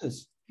the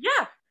news.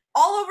 Yeah.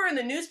 All over in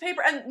the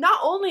newspaper. And not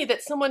only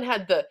that someone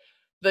had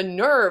the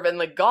nerve and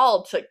the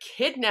gall to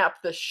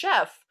kidnap the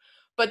chef,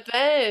 but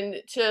then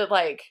to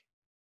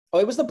Oh,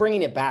 it was the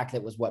bringing it back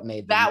that was what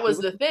made that was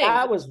the thing.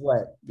 That was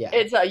what, yeah.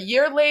 It's a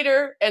year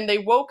later and they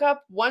woke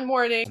up one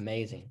morning.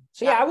 Amazing.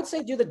 So yeah, I would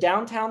say do the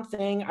downtown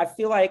thing. I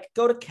feel like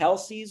go to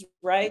Kelsey's,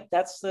 right?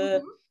 That's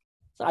the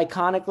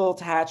iconic little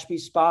Tehachapi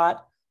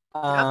spot.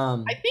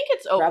 I think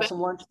it's open. Grab some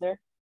lunch there.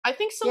 I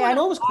think so. Yeah, I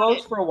know it was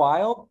closed for a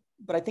while,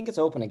 but I think it's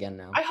open again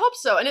now. I hope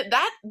so. And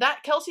that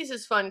Kelsey's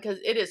is fun because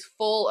it is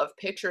full of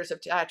pictures of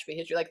Tehachapi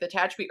history, like the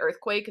Tehachapi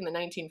earthquake in the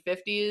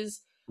 1950s,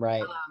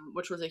 right?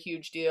 Which was a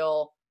huge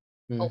deal.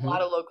 A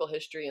lot of local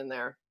history in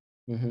there.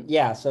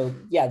 Yeah. So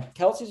yeah,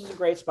 Kelsey's is a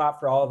great spot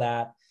for all of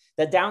that.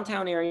 The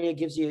downtown area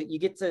gives you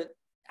get to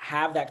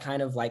have that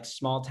kind of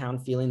small town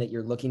feeling that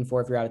you're looking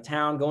for if you're out of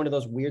town. Go into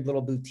those weird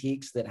little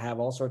boutiques that have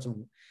all sorts of,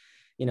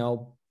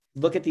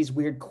 look at these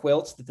weird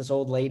quilts that this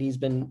old lady's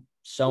been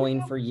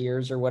sewing for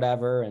years or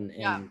whatever, and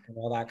Yeah. and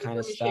all that kind Paper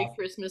of stuff. mache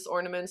Christmas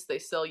ornaments they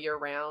sell year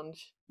round.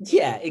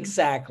 Yeah,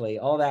 exactly.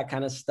 All that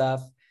kind of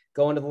stuff.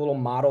 Go into the little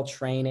model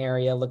train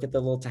area, look at the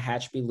little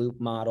Tehachapi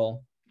Loop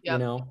model.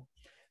 Yep.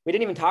 We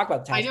didn't even talk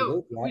about I Tehachapi know.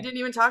 Loop We yet. didn't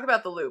even talk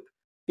about the loop.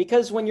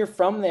 Because when you're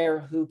from there,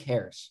 who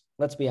cares?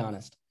 Let's be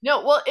honest.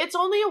 No, well, it's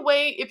only a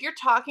way if you're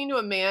talking to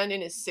a man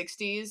in his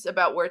 60s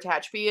about where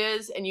Tehachapi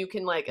is and you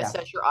can like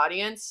assess your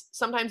audience.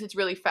 Sometimes it's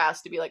really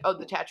fast to be like, oh,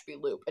 the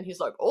Tehachapi Loop. And he's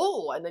like,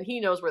 oh, and then he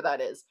knows where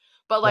that is.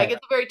 But like, Right.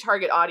 it's a very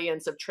target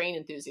audience of train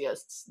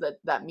enthusiasts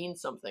that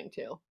means something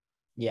to.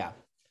 Yeah.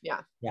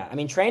 Yeah. Yeah. I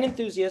mean, train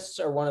enthusiasts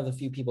are one of the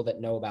few people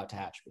that know about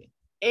Tehachapi.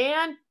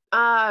 And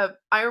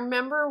I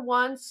remember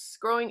once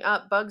growing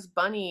up, Bugs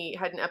Bunny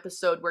had an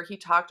episode where he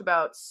talked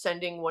about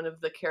sending one of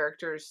the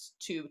characters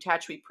to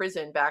Tehachapi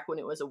Prison back when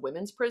it was a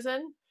women's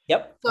prison.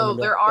 Yep. So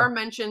there are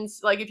mentions,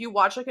 like if you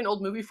watch like an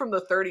old movie from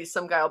the 30s,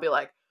 some guy will be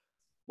like,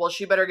 well,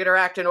 she better get her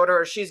act in order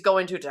or she's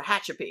going to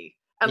Tehachapi.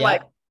 And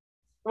like,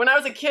 when I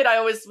was a kid, I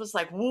always was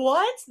like,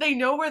 what? They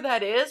know where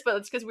that is? But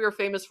it's because we were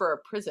famous for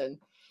our prison.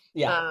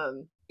 Yeah.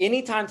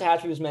 Anytime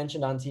Tehachapi was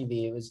mentioned on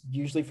TV, it was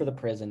usually for the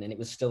prison, and it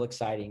was still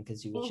exciting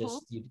because you was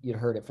just you'd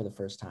heard it for the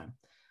first time.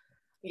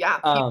 Yeah,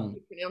 people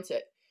pronounce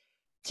it.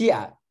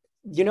 Yeah,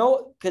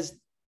 because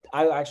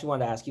I actually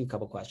wanted to ask you a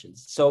couple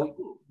questions.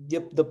 So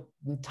the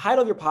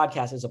title of your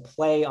podcast is a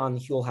play on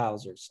Huell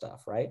Howser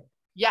stuff, right?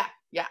 Yeah.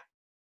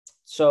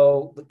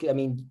 So I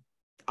mean,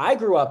 I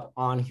grew up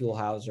on Huell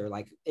Howser.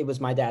 Like, it was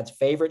my dad's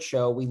favorite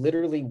show. We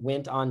literally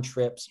went on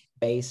trips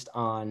based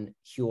on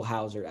Huell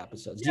Howser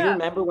episodes. Do you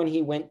remember when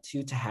he went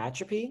to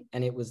Tehachapi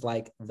and it was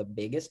like the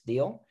biggest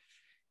deal?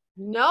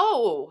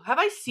 No. Have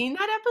I seen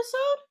that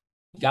episode?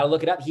 You got to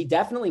look it up. He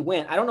definitely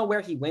went. I don't know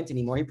where he went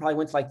anymore. He probably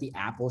went to like the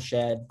Apple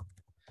Shed.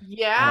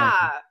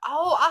 Yeah.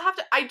 I'll have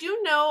to. I do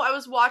know I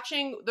was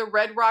watching the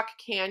Red Rock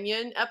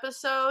Canyon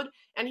episode,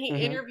 and he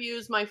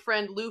interviews my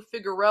friend Lou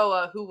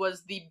Figueroa, who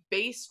was the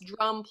bass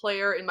drum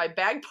player in my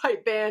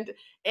bagpipe band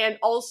and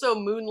also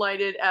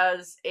moonlighted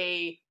as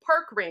a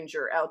park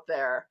ranger out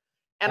there.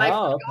 And I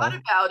forgot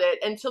about it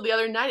until the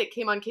other night. It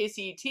came on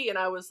KCET, and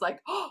I was like,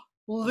 oh,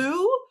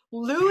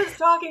 Lou is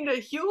talking to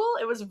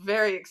Huell? It was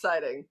very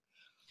exciting.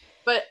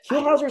 But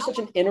Huell Howser is such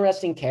an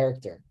interesting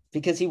character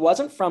because he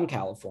wasn't from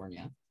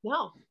California.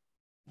 No.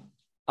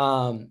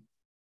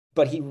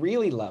 But he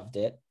really loved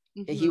it.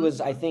 He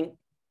was, I think,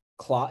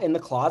 in the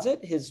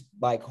closet his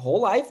like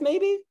whole life,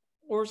 maybe,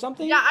 or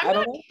something. Yeah, I'm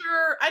not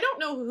sure. I don't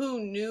know who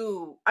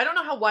knew. I don't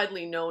know how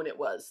widely known it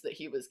was that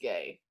he was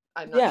gay.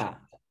 I'm not sure.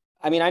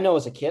 I mean, I know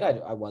as a kid,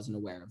 I wasn't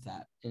aware of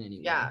that in any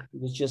way. Yeah.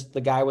 It was just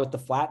the guy with the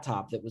flat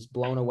top that was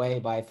blown away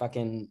by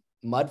fucking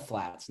mud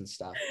flats and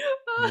stuff.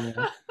 I'm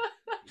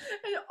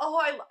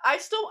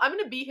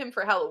going to be him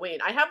for Halloween.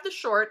 I have the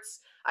shorts.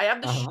 I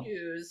have the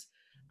shoes.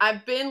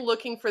 I've been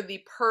looking for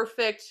the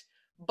perfect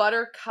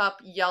buttercup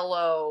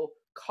yellow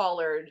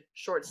collared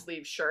short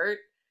sleeve shirt.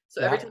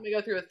 So every time I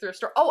go through a thrift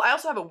store, I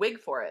also have a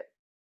wig for it.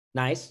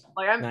 Nice.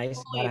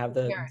 Nice. Gotta have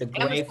the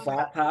gray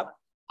flat top.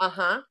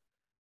 Huell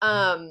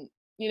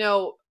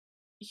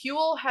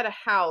had a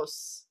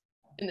house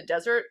in the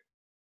desert.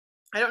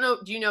 I don't know.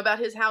 Do you know about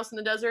his house in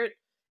the desert?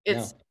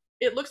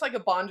 It looks like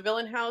a Bond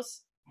villain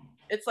house.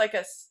 It's like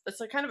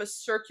kind of a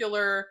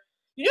circular.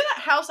 You know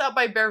that house out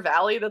by Bear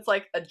Valley that's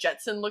like a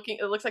Jetson looking.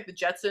 It looks like the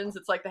Jetsons.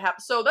 It's like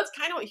so that's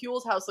kind of what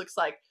Huell's house looks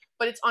like,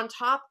 but it's on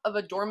top of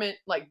a dormant,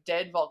 like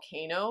dead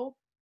volcano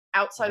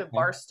outside of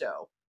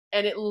Barstow,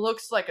 and it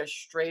looks like a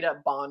straight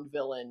up Bond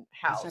villain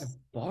house. Outside of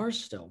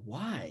Barstow,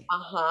 why?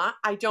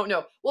 I don't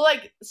know. Well,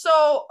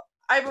 so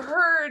I've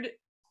heard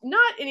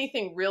not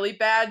anything really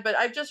bad, but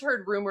I've just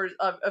heard rumors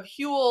of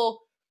Huell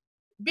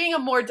being a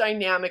more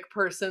dynamic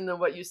person than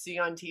what you see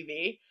on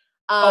TV.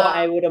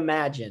 I would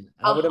imagine.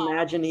 I would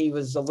imagine he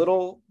was a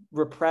little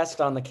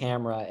repressed on the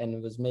camera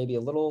and was maybe a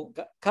little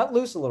cut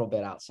loose a little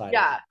bit outside.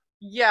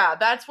 Yeah,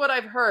 that's what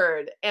I've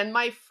heard. And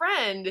my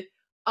friend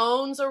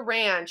owns a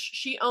ranch.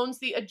 She owns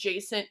the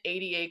adjacent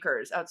 80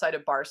 acres outside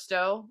of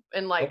Barstow,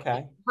 and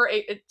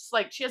it's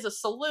like she has a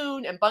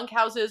saloon and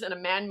bunkhouses and a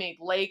man-made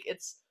lake.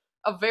 It's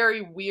a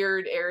very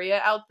weird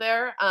area out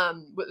there.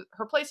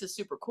 Her place is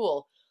super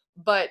cool,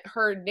 but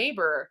her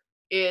neighbor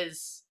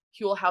is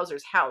Huell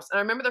Howser's house. And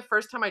I remember the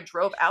first time I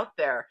drove out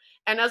there,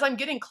 and as I'm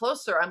getting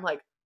closer, I'm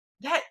like,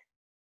 that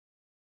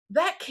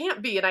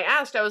can't be. And I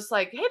asked, I was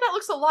like, hey, that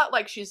looks a lot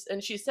like she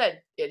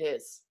said, it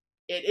is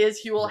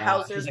Huell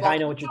Howser's I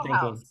know what you're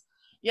thinking.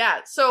 Yeah.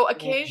 So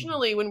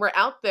occasionally when we're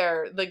out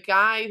there, the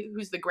guy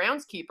who's the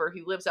groundskeeper,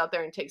 he lives out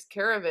there and takes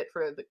care of it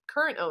for the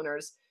current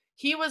owners.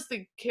 He was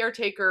the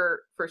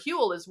caretaker for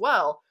Huell as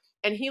well.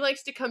 And he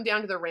likes to come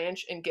down to the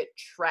ranch and get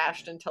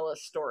trashed and tell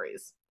us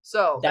stories.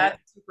 So that's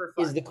super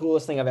fun. Is the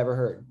coolest thing I've ever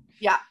heard.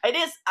 Yeah, it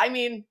is. I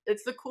mean,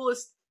 it's the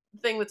coolest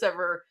thing that's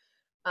ever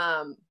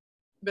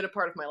been a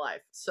part of my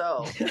life.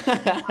 So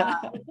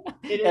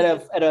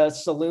at a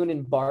saloon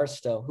in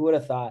Barstow, who would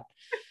have thought?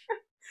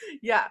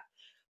 Yeah,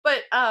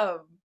 but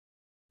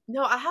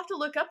no, I have to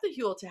look up the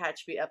Huell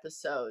Tehachapi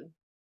episode.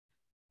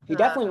 He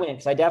definitely went,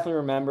 because I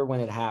definitely remember when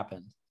it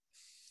happened.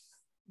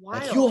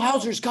 Like Wild. Huell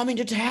Hauser's coming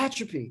to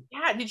Tehachapi.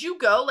 Yeah. Did you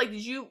go? Like,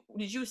 did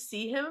you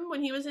see him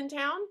when he was in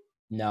town?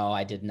 No,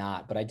 I did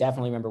not, but I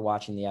definitely remember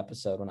watching the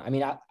episode. When I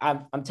mean,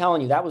 I'm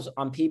telling you, that was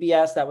on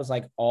PBS. That was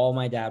like all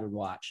my dad would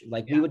watch.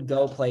 Like we would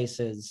go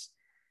places,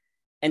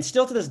 and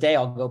still to this day,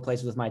 I'll go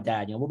places with my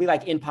dad. You know, we'll be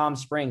like in Palm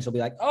Springs. He'll be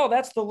like, "Oh,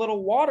 that's the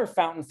little water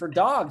fountain for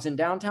dogs in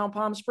downtown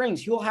Palm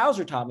Springs. Huell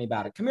Hauser taught me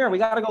about it. Come here, we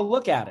got to go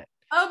look at it."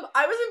 I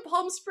was in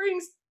Palm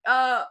Springs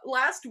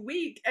last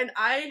week, and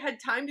I had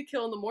time to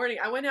kill in the morning.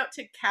 I went out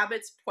to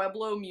Cabot's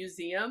Pueblo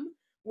Museum,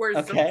 where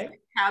Okay. Zoe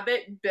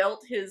Cabot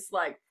built his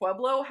like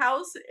Pueblo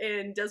house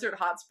in Desert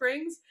Hot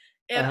Springs.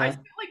 And I Uh-huh.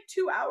 spent like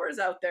 2 hours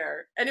out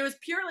there, and it was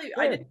purely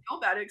I Good. didn't know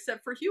about it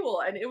except for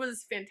Huel, and it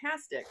was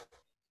fantastic.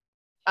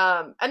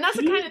 And that's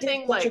the He kind of did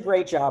thing such a like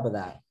great job of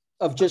that,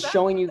 of what's just that?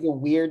 showing you the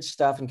weird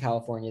stuff in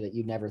California that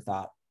you never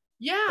thought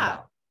Yeah.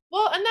 about.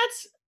 Well, and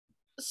that's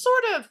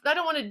sort of I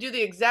don't want to do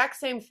the exact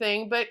same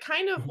thing, but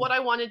kind of Mhm. what I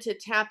wanted to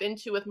tap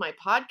into with my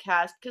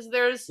podcast because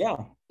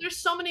Yeah, there's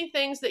so many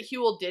things that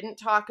Huel didn't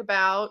talk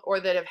about or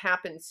that have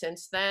happened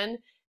since then. of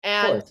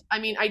And course. I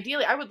mean,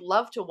 ideally, I would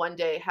love to one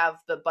day have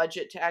the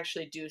budget to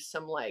actually do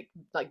some like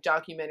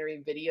documentary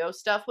video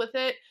stuff with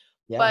it.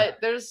 Yeah, But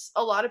there's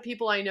a lot of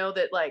people I know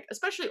that like,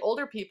 especially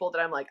older people that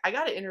I'm like, I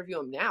got to interview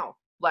them now,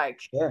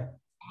 like sure.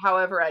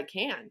 however I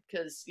can,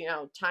 because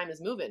time is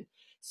moving.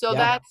 So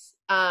Yeah.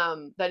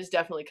 that is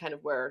definitely kind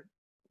of where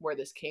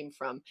this came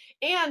from,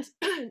 and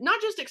not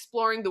just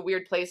exploring the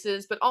weird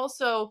places, but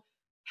also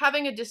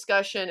having a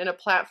discussion and a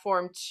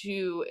platform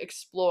to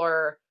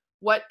explore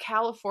what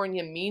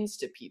California means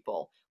to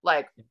people,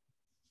 like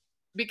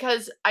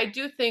because I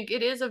do think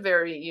it is a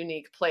very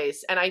unique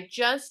place, and I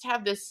just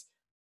have this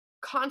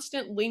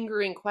constant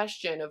lingering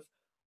question of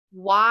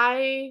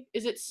why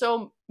is it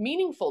so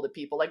meaningful to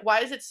people? Like,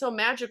 why is it so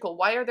magical?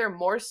 Why are there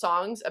more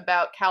songs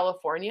about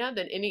California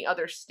than any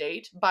other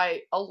state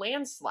by a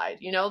landslide?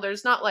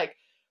 There's not like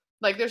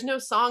there's no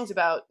songs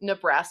about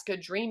Nebraska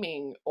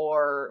dreaming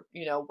or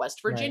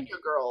West Right. Virginia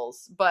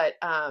girls, but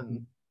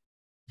Mhm.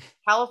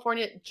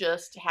 California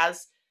just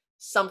has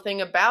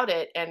something about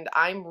it, and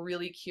I'm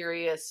really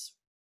curious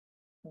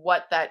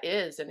what that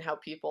is and how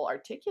people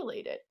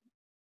articulate it.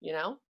 You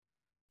know?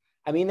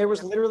 I mean, there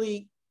was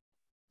literally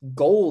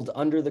gold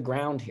under the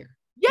ground here,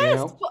 you Yes.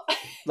 know?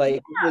 Like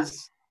it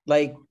was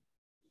like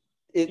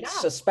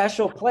it's Yeah. a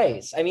special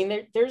place. I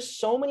mean, there's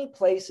so many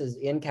places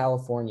in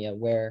California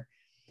where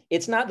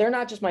they're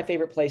not just my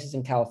favorite places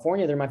in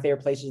California, they're my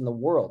favorite places in the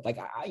world. Like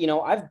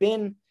I've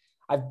been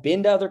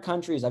to other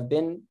countries, I've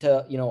been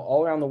to,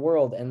 all around the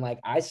world, and like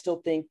I still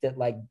think that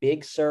like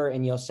Big Sur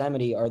and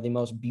Yosemite are the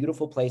most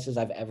beautiful places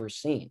I've ever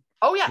seen.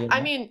 Oh yeah, You I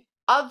know? mean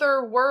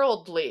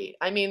otherworldly.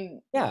 I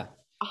mean Yeah.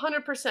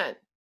 100%.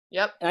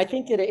 Yep. And I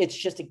think that it's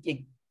just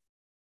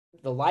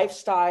the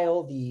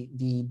lifestyle,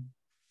 the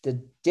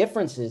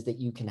differences that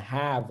you can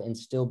have and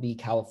still be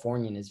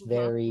Californian is Hmm.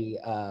 very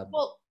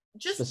Well,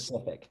 just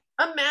specific.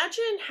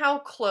 imagine how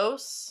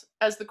close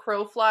as the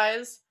crow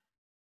flies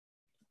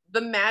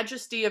the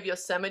majesty of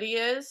Yosemite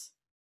is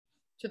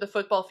to the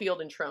football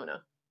field in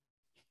Trona.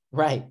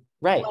 Right,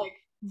 right. Like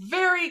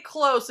very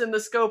close in the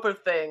scope of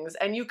things,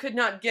 and you could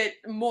not get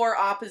more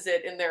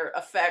opposite in their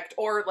effect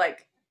or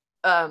like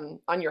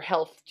on your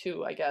health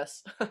too, I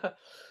guess.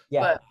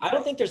 Yeah, But I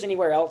don't think there's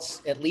anywhere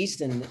else, at least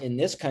in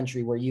this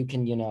country, where you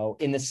can,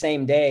 in the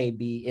same day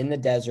be in the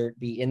desert,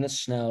 be in the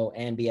snow,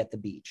 and be at the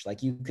beach.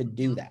 Like you could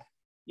do that.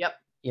 yep.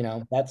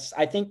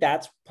 I think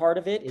that's part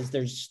of it. Is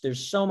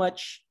there's so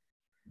much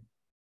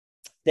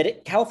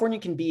that California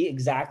can be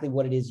exactly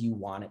what it is you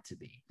want it to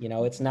be.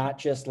 It's not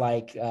just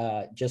like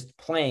just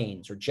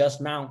plains or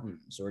just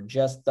mountains or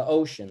just the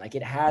ocean. Like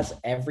it has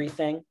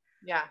everything.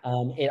 Yeah.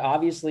 It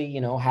obviously,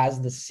 has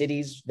the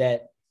cities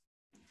that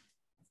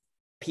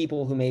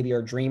people who maybe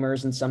are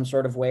dreamers in some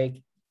sort of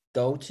way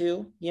go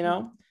to.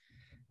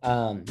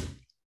 Um,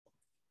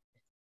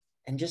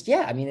 and just,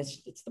 yeah, I mean,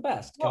 it's the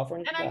best. Well,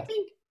 California's and the I best.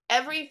 think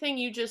everything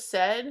you just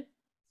said,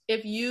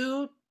 if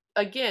you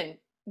again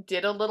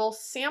did a little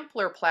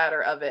sampler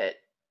platter of it,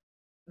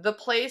 the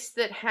place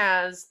that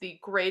has the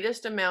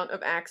greatest amount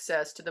of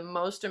access to the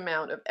most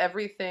amount of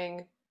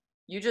everything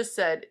you just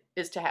said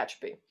is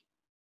Tehachapi.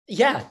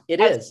 Yeah, it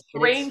As is. And it's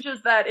strange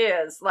as that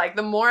is, like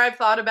the more I've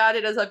thought about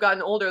it as I've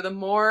gotten older, the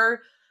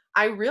more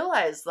I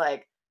realize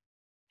like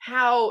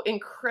how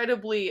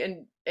incredibly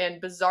and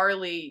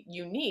bizarrely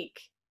unique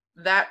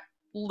that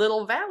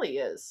little valley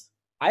is.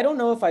 I don't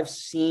know if I've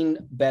seen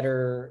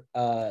better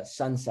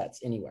sunsets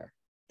anywhere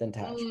than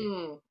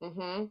Tehachapi.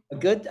 Mm-hmm.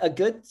 A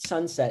good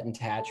sunset in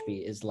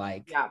Tehachapi is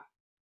like Yeah.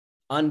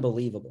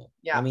 unbelievable. I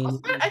Yeah. mean,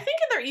 I think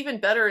they're even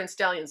better in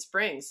Stallion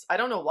Springs. I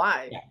don't know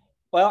why. yeah.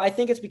 Well, I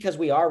think it's because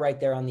we are right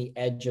there on the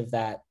edge of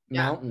that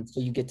Yeah. mountain, so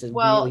you get to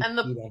Well, really and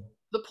see that.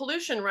 the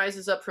pollution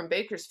rises up from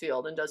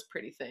Bakersfield and does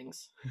pretty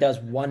things. Does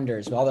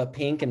wonders. All the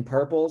pink and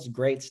purples,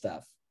 great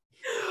stuff.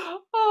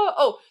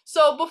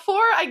 So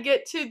before I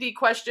get to the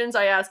questions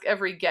I ask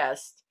every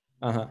guest,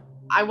 Uh-huh.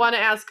 I want to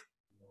ask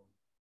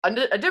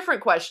a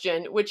different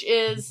question, which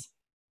is,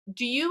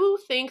 do you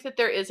think that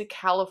there is a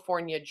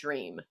California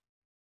dream?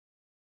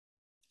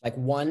 Like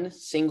one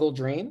single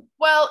dream?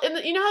 Well,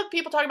 you know how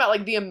people talk about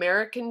like the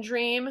American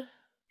dream? Do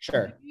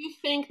Sure. you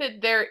think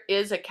that there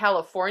is a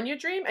California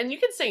dream? And you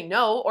could say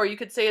no, or you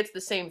could say it's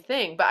the same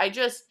thing. But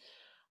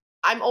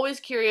I'm always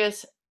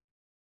curious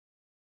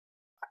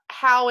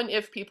how and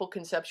if people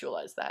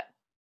conceptualize that.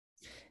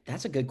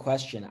 That's a good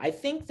question. I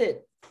think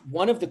that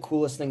one of the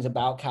coolest things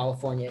about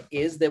California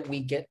is that we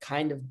get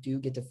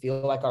to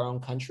feel like our own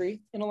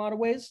country in a lot of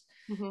ways.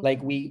 Hmm.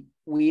 Like we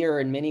are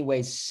in many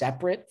ways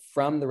separate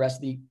from the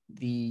rest of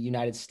the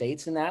United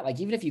States in that. Like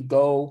even if you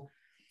go,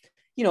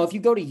 if you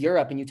go to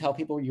Europe and you tell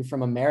people you're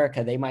from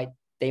America, they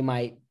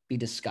might be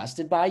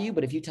disgusted by you.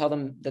 But if you tell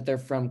them that they're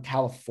from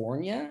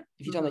California,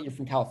 if you tell them that you're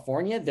from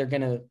California, they're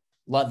gonna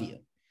love you.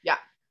 Yeah.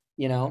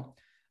 You know,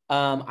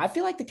 I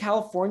feel like the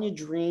California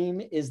dream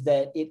is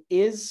that it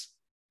is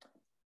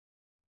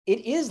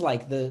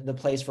like the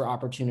place for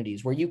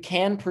opportunities where you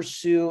can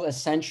pursue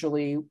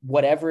essentially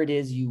whatever it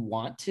is you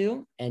want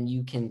to, and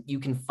you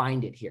can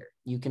find it here.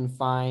 You can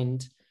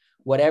find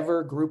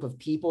whatever group of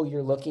people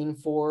you're looking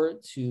for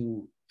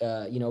to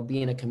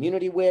be in a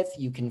community with.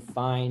 You can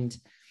find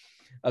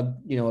a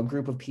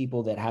group of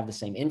people that have the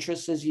same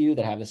interests as you,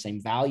 that have the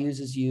same values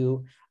as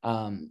you.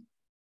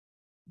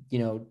 You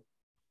know,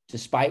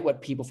 despite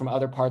what people from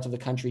other parts of the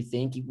country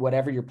think,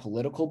 whatever your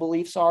political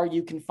beliefs are,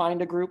 you can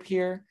find a group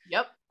here.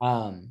 Yep.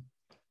 And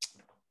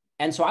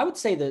so I would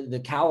say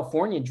the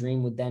California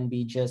dream would then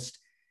be just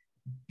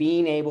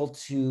being able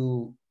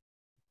to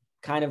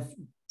kind of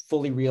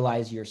fully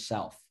realize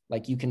yourself.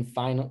 Like you can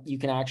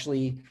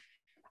actually,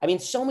 I mean,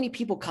 so many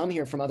people come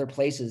here from other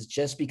places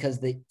just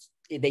because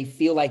they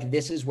feel like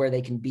this is where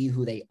they can be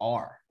who they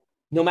are.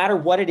 No matter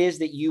what it is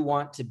that you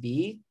want to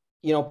be,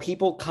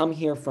 people come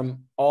here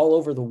from all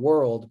over the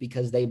world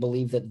because they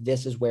believe that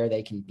this is where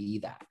they can be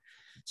that.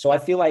 So I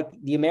feel like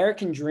the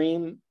American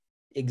dream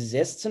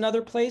exists in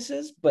other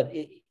places, but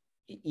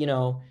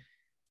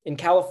in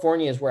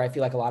California is where I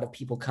feel like a lot of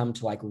people come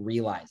to like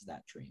realize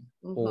that dream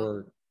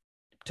or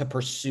to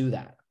pursue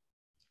that.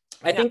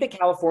 I think that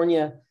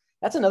California,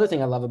 that's another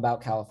thing I love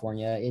about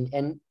California,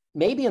 and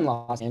maybe in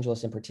Los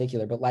Angeles in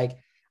particular, but like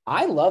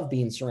I love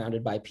being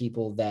surrounded by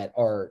people that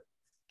are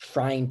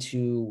trying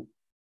to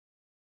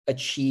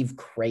achieve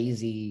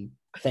crazy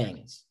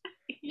things.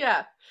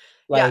 Yeah.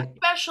 Like,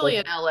 Especially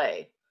in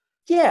LA.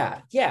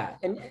 Yeah.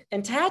 And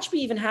Tehachapi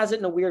even has it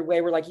in a weird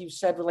way where, like you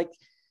said, we're like,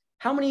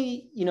 how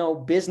many,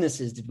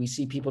 businesses did we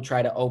see people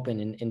try to open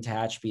in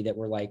Tehachapi that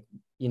were like,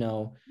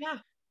 Yeah.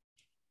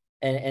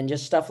 and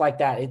just stuff like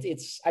that.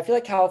 It's I feel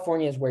like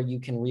California is where you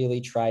can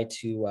really try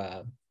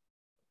to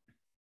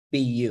be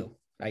you,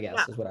 I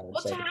guess, is what I would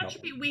Well, say.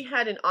 Tehachapi, we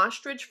had an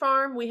ostrich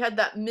farm. We had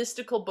that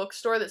mystical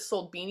bookstore that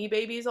sold Beanie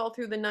Babies all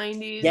through the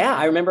 90s. Yeah,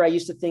 I remember I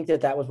used to think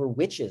that was where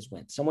witches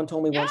went. Someone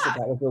told me once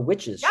that was where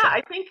witches Yeah, shop.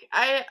 I think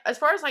as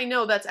far as I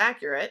know, that's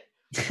accurate.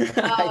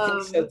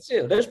 I think so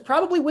too. There's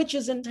probably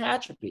witches in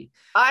Tehachapi.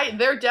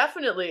 There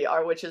definitely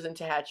are witches in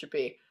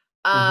Tehachapi.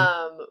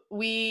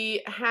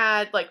 We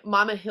had like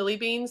Mama Hilly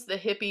Beans, the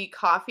hippie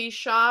coffee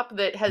shop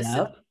that has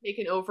since been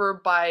taken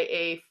over by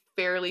a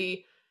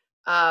fairly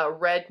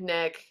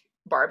redneck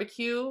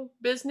barbecue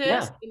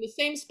business in the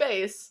same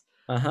space.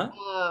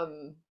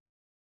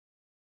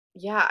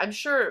 Yeah, I'm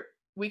sure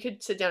we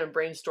could sit down and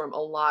brainstorm a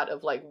lot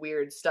of like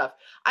weird stuff.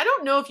 I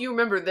don't know if you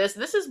remember this.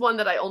 This is one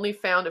that I only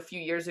found a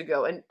few years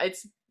ago and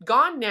it's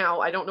gone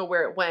now. I don't know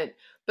where it went,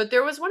 but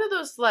there was one of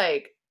those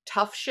like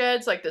tough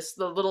sheds, like the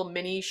little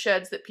mini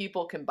sheds that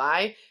people can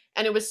buy.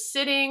 And it was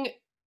sitting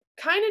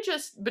kind of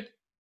just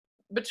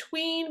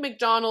between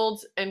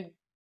McDonald's and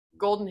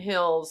Golden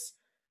Hills,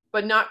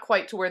 but not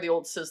quite to where the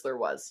old Sizzler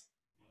was.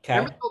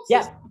 Okay.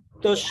 Yeah.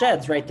 Those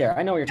sheds right there.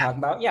 I know what you're talking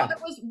about. Yeah. So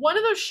one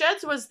of those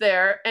sheds was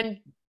there, and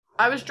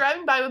I was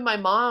driving by with my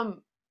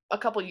mom a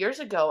couple years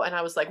ago, and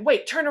I was like,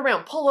 wait, turn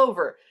around, pull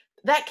over.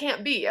 That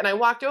can't be. And I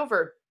walked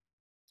over,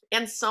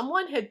 and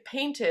someone had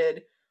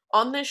painted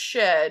on this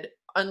shed,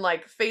 on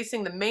like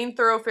facing the main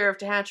thoroughfare of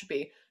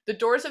Tehachapi, the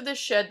doors of this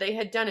shed, they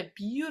had done a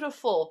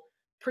beautiful,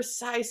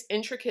 precise,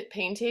 intricate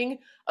painting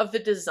of the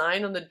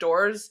design on the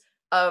doors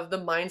of the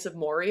Mines of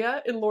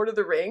Moria in Lord of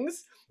the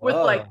Rings. With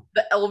like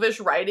the elvish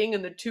writing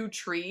and the two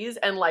trees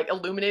and like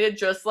illuminated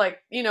just like,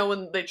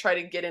 when they try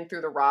to get in through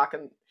the rock.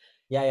 And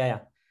yeah.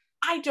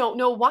 I don't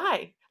know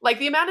why. Like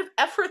the amount of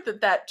effort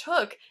that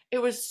took, it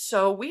was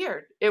so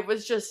weird. It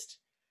was just,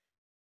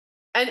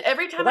 and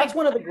every time that's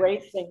one of the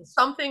great things.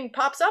 Something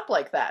pops up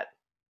like that.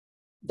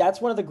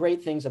 That's one of the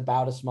great things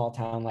about a small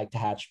town like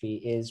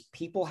Tehachapi is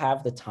people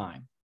have the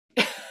time.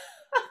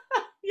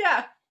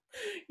 Yeah.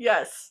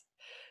 Yes.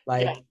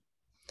 Like,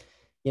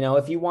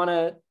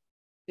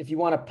 if you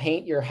want to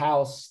paint your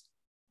house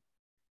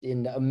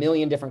in a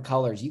million different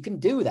colors, you can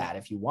do that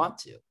if you want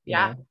to. You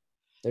know?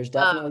 There's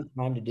definitely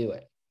time to do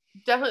it.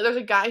 Definitely. There's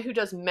a guy who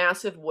does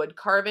massive wood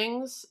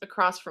carvings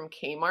across from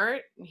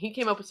Kmart. He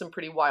came up with some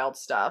pretty wild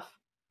stuff.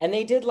 And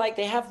they did like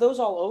they have those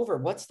all over.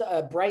 What's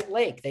the Bright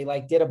Lake? They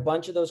like did a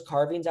bunch of those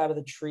carvings out of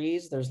the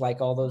trees. There's like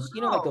all those,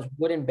 like Oh, those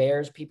wooden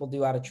bears people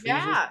do out of trees and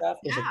yeah, stuff.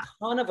 There's a yeah.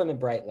 ton of them in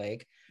Bright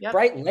Lake. Yep.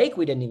 Bright Lake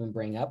we didn't even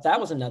bring up. That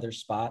was another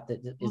spot that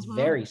is Mm-hmm.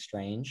 very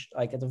strange.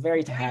 Like it's a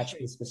very Very true.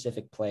 Tehachapi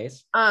specific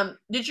place.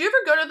 Did you ever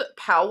go to the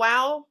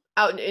powwow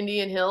out in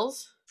Indian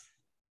Hills?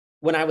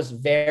 When I was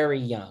very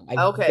young,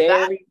 Okay,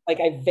 that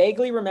I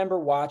vaguely remember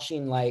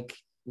watching like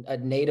a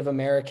Native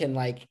American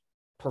like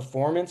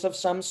performance of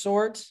some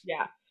sort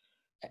yeah.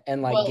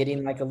 and like Well,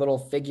 getting like a little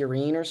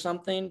figurine or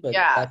something, but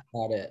yeah. that's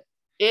not it.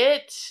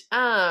 It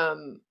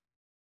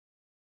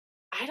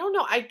I don't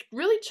know. I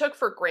really took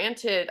for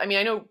granted. I mean,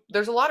 I know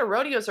there's a lot of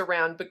rodeos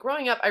around, but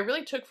growing up, I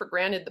really took for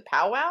granted the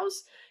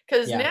powwows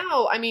because Yeah.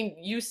 now, I mean,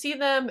 you see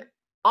them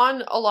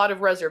on a lot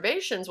of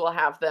reservations will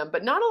have them,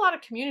 but not a lot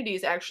of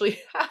communities actually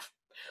have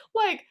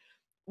like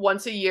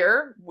once a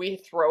year we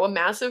throw a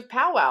massive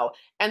powwow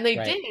and they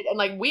Right. did and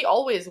like we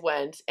always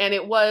went and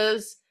it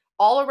was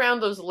all around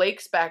those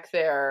lakes back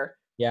there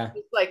Yeah.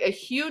 like a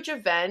huge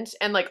event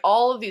and like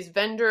all of these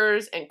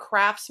vendors and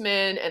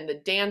craftsmen and the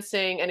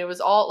dancing and it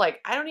was all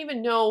like I don't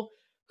even know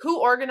who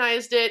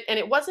organized it and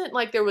it wasn't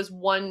like there was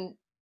one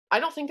I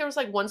don't think there was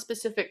like one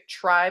specific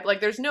tribe like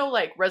there's no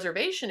like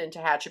reservation in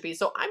Tehachapi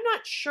so I'm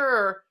not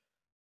sure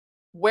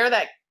where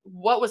that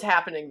what was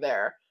happening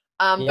there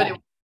but it Yeah. was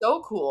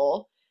so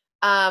cool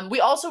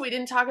we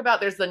didn't talk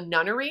about there's the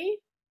nunnery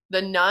the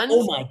Oh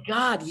nuns my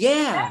God.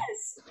 Yeah.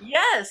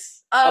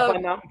 yes Up by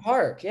Mountain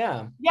Park.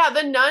 Yeah. yeah,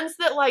 the nuns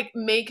that like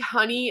make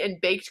honey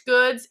and baked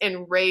goods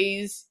and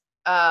raise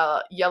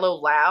yellow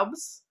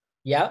labs.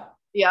 Yep.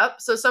 Yep.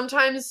 So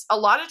sometimes a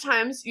lot of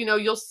times,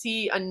 you'll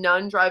see a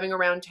nun driving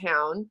around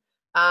town.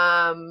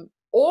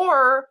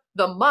 Or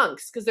the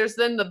monks, because there's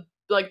then the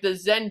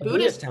Zen The Buddhist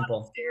Buddhist temple.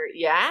 monastery.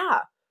 Yeah.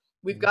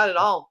 We've We've got it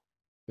all.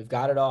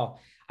 got it all.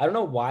 I don't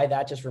know why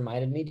that just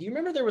reminded me. Do you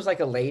remember there was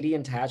like a lady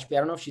in Tehachapi? I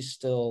don't know if she's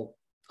still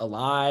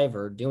alive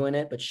or doing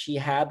it, but she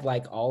had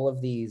like all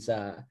of these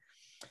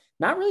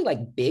not really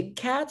like big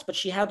cats, but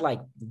she had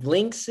like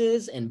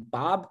lynxes and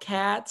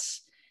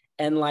bobcats.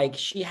 And like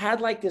she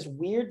had like this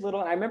weird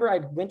little, I remember I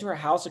went to her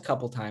house a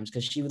couple times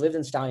because she lived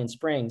in Stallion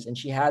Springs and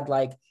she had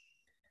like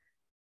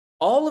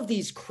all of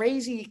these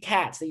crazy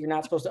cats that you're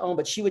not supposed to own,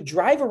 but she would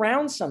drive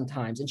around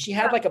sometimes and she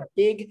had Yeah. like a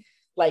big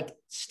like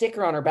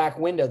sticker on her back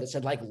window that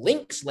said like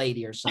Lynx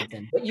Lady or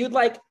something. But you'd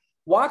like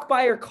walk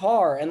by her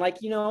car and like,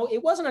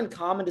 it wasn't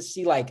uncommon to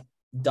see like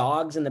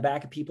dogs in the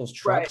back of people's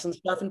Right. trucks and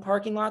stuff in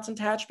parking lots in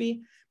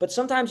Tehachapi. But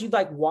sometimes you'd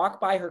like walk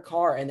by her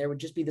car and there would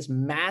just be this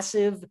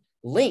massive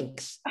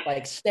lynx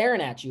like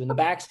staring at you in the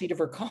back seat of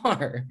her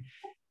car.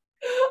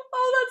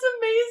 Oh,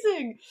 that's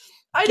amazing.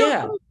 I don't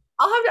Yeah. know.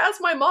 I'll have to ask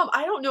my mom.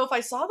 I don't know if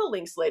I saw the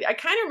lynx lady. I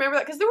kind of remember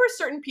that because there were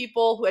certain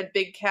people who had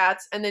big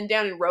cats, and then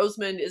down in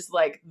Rosemond is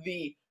like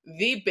the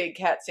big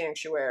cat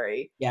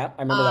sanctuary. Yeah.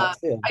 I remember Uh, that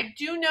too. I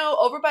do know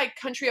over by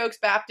Country Oaks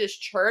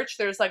Baptist Church,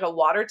 there's like a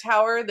water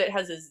tower that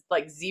has a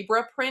like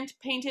zebra print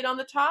painted on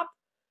the top.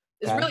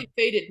 It's Okay. really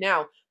faded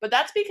now, but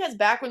that's because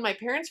back when my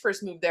parents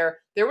first moved there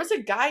was a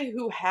guy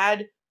who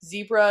had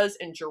zebras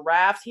and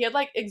giraffes. He had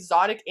like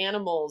exotic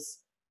animals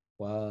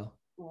Wow.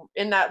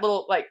 in that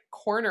little like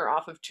corner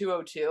off of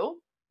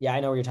 202. Yeah. I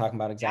know what you're talking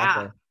about Yeah.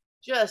 exactly.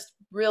 Just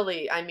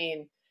really, I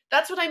mean,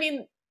 that's what I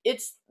mean.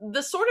 It's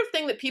the sort of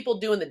thing that people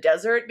do in the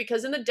desert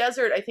because in the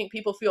desert, I think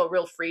people feel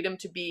real freedom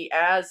to be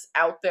as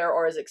out there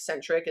or as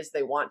eccentric as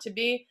they want to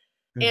be.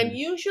 And Mhm.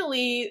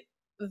 usually,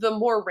 the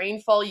more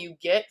rainfall you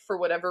get for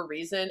whatever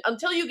reason,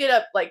 until you get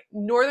up like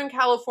Northern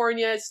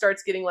California, it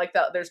starts getting like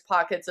that. There's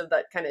pockets of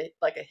that kind of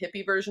like a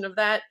hippie version of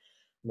that.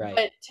 Right.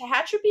 But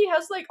Tehachapi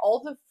has like all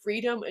the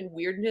freedom and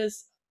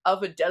weirdness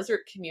of a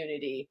desert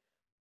community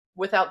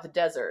without the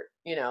desert,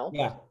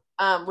 Yeah.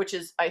 which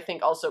is I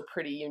think also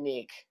pretty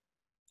unique.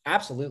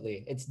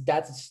 Absolutely.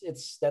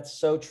 That's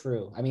so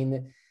true. I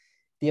mean,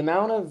 the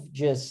amount of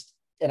just,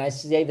 and I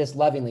say this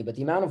lovingly, but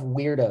the amount of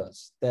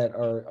weirdos that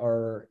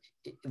are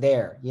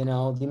there, the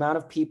amount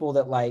of people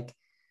that like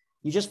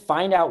you just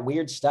find out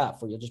weird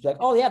stuff where you'll just be like,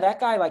 oh yeah, that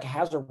guy like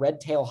has a red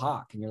tail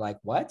hawk. And you're like,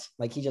 what?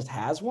 Like he just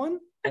has one?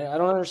 I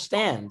don't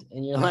understand.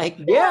 And you're like,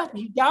 yeah,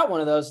 he got one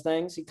of those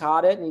things. He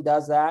caught it and he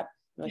does that.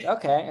 You're like,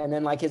 okay. And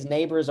then like his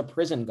neighbor is a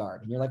prison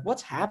guard. And you're like,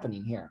 what's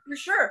happening here? For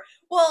sure.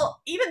 Well,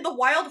 even the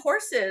wild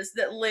horses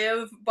that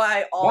live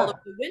by all Yeah. of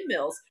the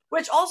windmills,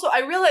 which also I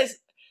realize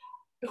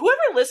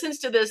whoever listens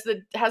to this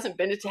that hasn't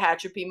been to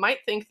Tehachapi might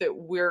think that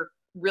we're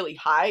really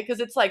high because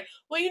it's like,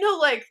 well,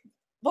 like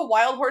the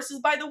wild horses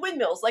by the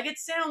windmills. Like it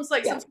sounds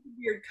like some Yeah. sort of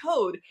weird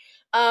code.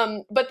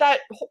 But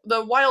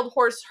the wild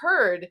horse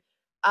herd,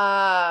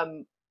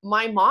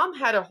 my mom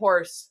had a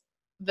horse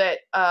that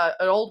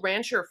an old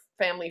rancher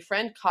family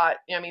friend caught.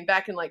 I mean,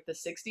 back in like the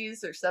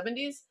 60s or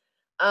 70s.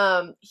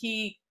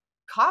 He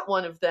caught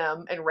one of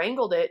them and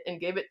wrangled it and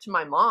gave it to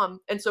my mom.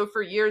 And so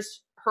for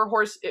years, her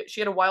horse,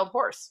 she had a wild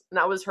horse, and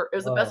that was her. It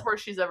was the best Whoa.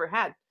 horse she's ever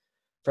had.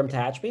 From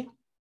Tehachapi?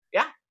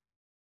 Yeah,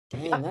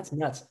 yeah. Damn, that's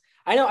nuts.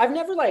 I know I've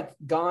never like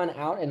gone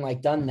out and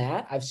like done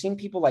that. I've seen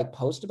people like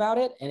post about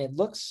it and it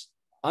looks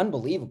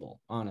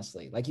unbelievable,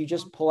 honestly. Like you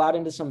just pull out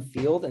into some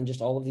field and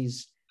just all of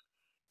these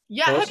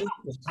Yeah, horses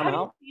just come have you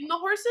out. seen the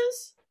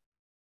horses?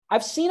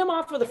 I've seen them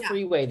off of the Yeah.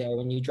 freeway there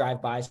when you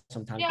drive by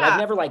sometimes, but I've Yeah.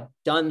 never like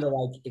done the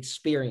like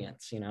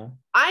experience, you know?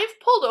 I've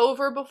pulled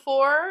over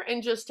before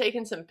and just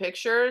taken some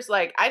pictures.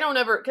 Like I don't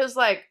ever because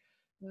like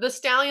the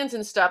stallions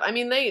and stuff. I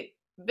mean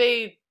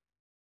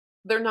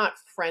they're not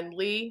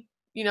friendly.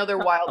 You know, they're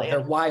wild Oh, they're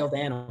animals. wild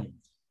animals.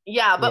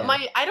 Yeah, but Yeah.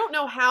 my I don't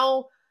know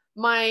how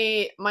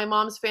my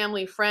mom's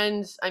family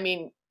friends. I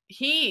mean,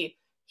 he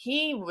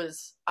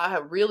was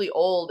really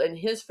old, and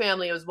his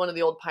family was one of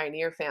the old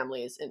pioneer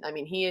families, and I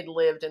mean, he had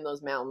lived in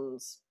those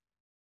mountains.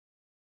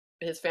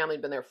 His family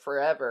had been there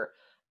forever.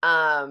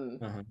 Um,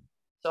 Uh-huh.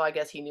 so I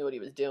guess he knew what he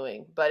was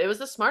doing. But it was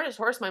the smartest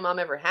horse my mom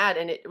ever had,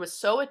 and it was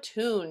so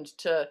attuned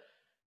to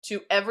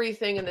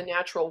everything in the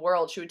natural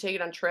world. She would take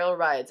it on trail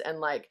rides, and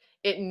like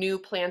it knew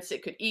plants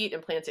it could eat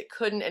and plants it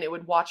couldn't, and it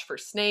would watch for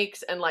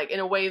snakes, and like in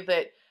a way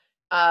that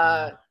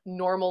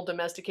normal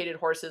domesticated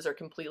horses are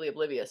completely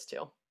oblivious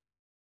to.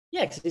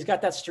 Yeah, because he's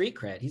got that street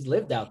cred. He's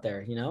lived out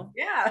there, you know?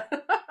 Yeah.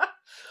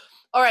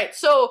 All right.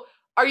 So,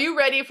 are you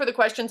ready for the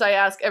questions I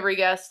ask every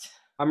guest?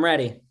 I'm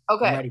ready. I'm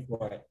Okay. ready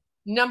for it.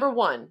 Number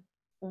one,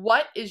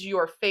 what is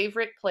your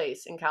favorite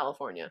place in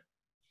California?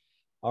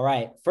 All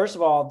right. First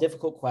of all,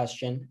 difficult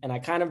question. And I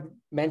kind of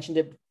mentioned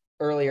it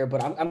earlier,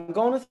 but I'm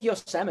going with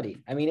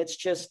Yosemite. I mean, it's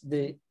just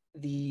the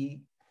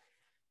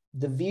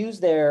the views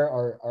there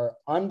are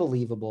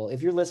unbelievable.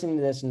 If you're listening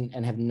to this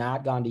and have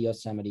not gone to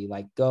Yosemite,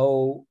 like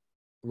go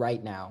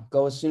right now.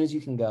 Go as soon as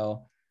you can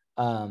go.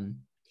 Um,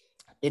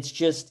 it's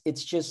just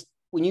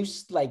when you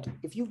like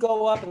if you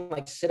go up and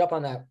like sit up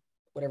on that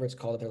whatever it's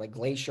called, they're like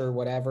glacier,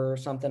 whatever or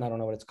something. I don't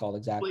know what it's called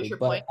exactly, Glacier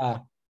but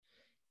Point.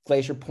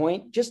 Glacier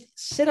Point, just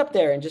sit up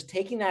there and just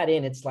taking that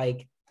in. It's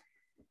like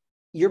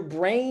your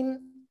brain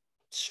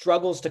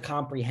struggles to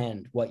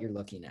comprehend what you're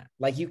looking at.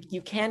 Like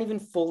you can't even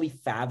fully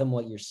fathom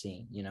what you're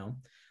seeing, you know?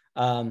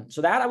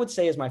 So that I would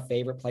say is my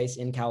favorite place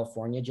in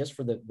California, just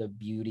for the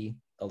beauty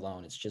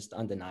alone. It's just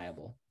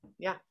undeniable.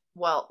 Yeah.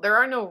 Well, there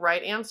are no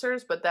right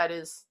answers, but that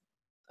is,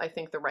 I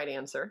think, the right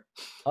answer.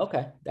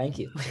 Okay, thank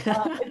you.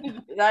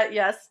 That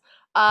yes.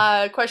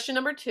 Question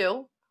number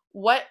two.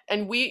 What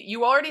and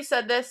you already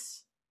said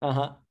this.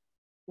 Uh-huh.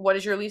 What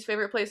is your least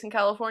favorite place in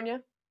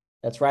California?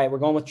 That's right. We're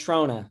going with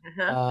Trona.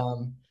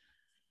 Uh-huh.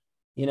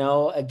 You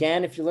know,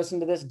 again, if you're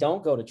listening to this,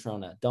 don't go to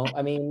Trona. Don't,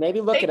 I mean, maybe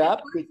look Take it his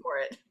up. word for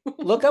it.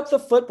 Look up the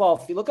football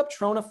field, look up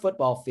Trona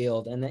football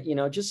field, and you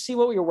know, just see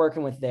what you're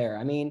working with there.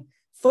 I mean,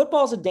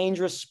 football's a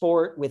dangerous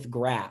sport with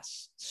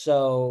grass.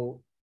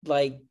 So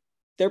like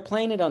they're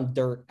playing it on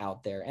dirt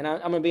out there. And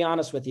I'm gonna be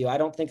honest with you, I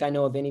don't think I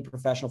know of any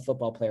professional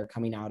football player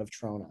coming out of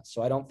Trona.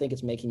 So I don't think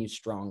it's making you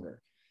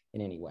stronger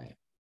in any way.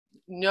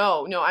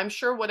 No, no, I'm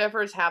sure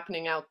whatever is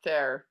happening out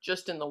there,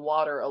 just in the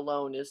water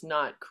alone, is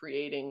not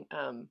creating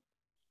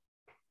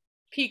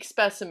peak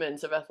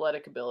specimens of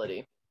athletic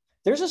ability.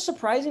 There's a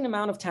surprising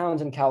amount of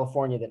towns in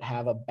California that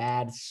have a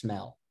bad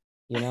smell,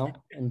 you know,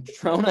 and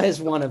Trona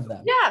is one of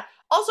them. Yeah.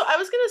 Also, I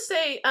was gonna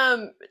say,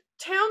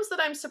 towns that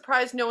I'm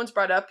surprised no one's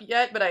brought up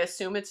yet, but I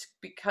assume it's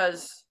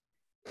because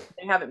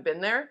they haven't been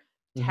there.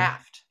 Mm-hmm.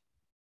 Taft.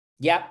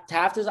 Yeah,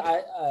 Taft is.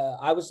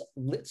 I was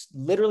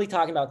literally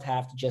talking about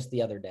Taft just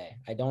the other day.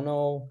 I don't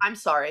know. I'm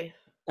sorry.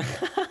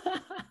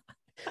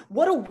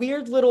 What a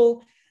weird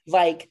little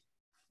like.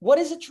 What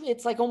is it?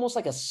 It's like almost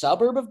like a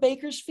suburb of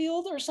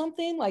Bakersfield or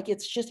something. Like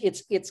it's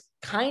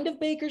kind of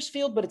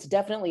Bakersfield, but it's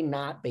definitely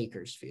not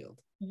Bakersfield.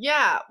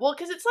 Yeah, well,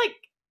 because it's like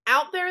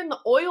out there in the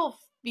oil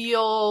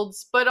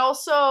fields, but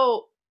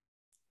also,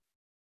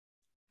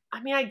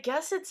 I mean, I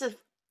guess it's a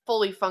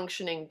fully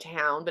functioning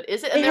town, but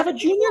is it? They have a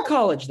junior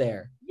college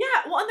there.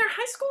 Yeah, well, and their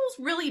high school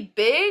is really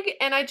big,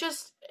 and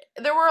there's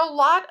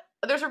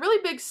a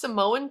really big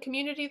Samoan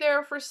community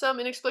there for some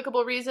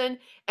inexplicable reason,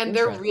 and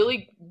they're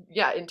really,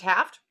 yeah, in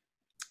Taft,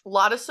 a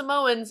lot of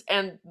Samoans,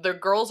 and their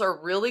girls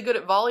are really good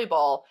at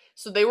volleyball,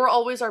 so they were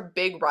always our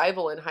big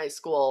rival in high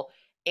school.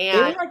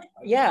 And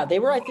they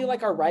were, I feel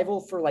like our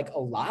rival for like a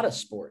lot of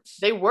sports.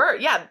 There were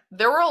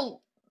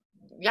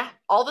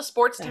all the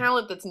sports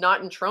talent that's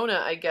not in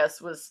Trona, I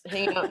guess, was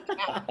hanging out in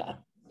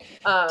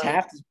Taft.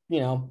 Taft,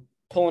 you know,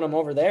 pulling them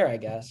over there, I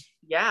guess.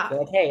 Yeah. They're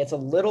like, hey, it's a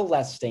little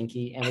less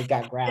stinky and we've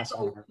got grass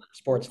on our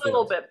sports field. A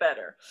little bit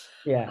better.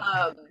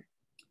 Yeah.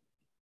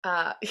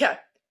 Yeah,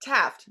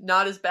 Taft,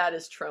 not as bad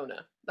as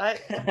Trona.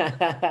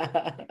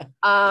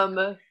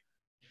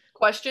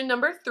 Question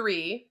number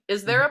 3.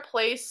 Is there a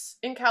place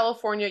in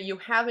California you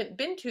haven't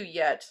been to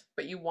yet,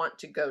 but you want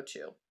to go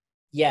to?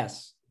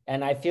 Yes.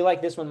 And I feel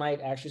like this one might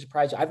actually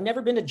surprise you. I've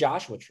never been to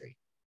Joshua Tree.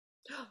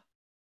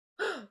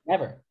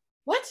 Never.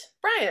 What?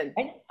 Brian?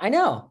 I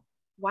know.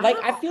 Wow. Like,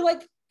 I feel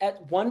like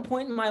at one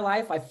point in my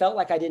life, I felt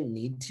like I didn't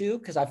need to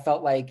because I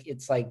felt like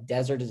it's like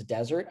desert is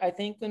desert, I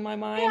think, in my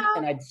mind. Yeah.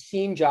 And I'd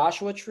seen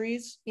Joshua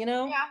trees, you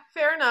know? Yeah,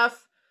 fair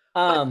enough.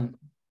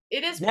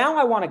 It is. Now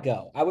I want to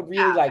go. I would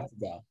really like to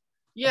go.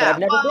 Yeah. But I've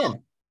never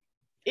been.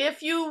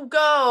 If you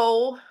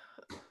go,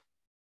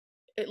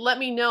 let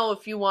me know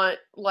if you want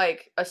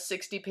like a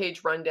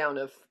 60-page rundown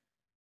of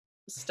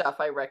stuff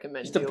I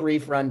recommend Just a doing.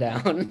 brief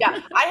rundown.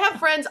 Yeah, I have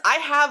friends.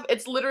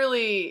 It's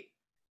literally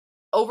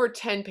over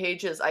 10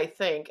 pages, I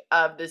think,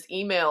 of this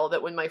email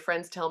that when my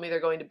friends tell me they're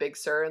going to Big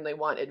Sur and they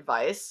want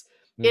advice,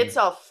 it's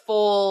a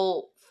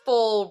full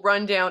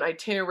rundown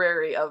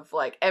itinerary of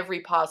like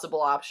every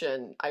possible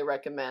option I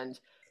recommend.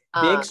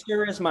 Big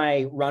Sur is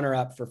my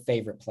runner-up for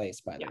favorite place,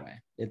 by the way.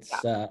 It's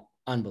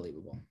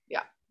unbelievable.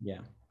 Yeah. Yeah.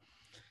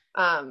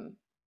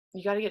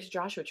 You got to get to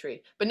Joshua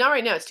Tree, but not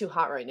right now. It's too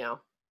hot right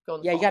now.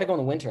 You got to go in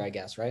the winter, I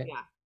guess, right?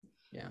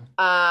 Yeah.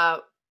 Yeah.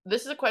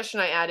 This is a question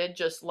I added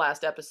just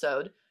last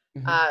episode.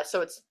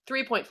 So it's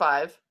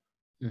 3.5.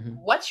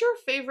 What's your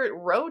favorite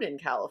road in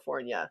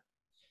California?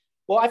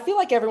 Well, I feel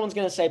like everyone's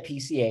gonna say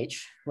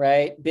PCH,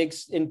 right?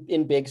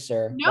 In Big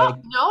Sur. No,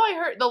 I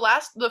heard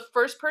the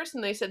first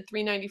person they said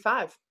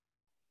 395.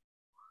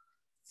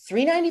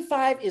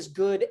 395 is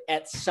good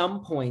at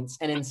some points,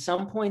 and in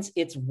some points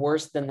it's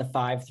worse than the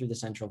 5 through the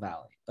Central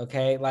Valley.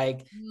 Okay,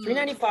 like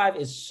 395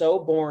 is so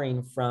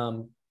boring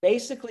from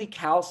basically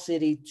Cal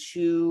City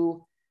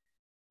to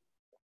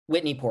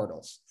Whitney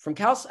Portals. From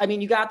I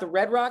mean, you got the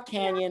Red Rock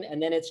Canyon, and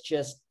then it's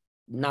just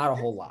not a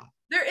whole lot.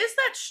 There is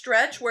that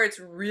stretch where it's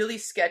really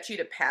sketchy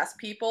to pass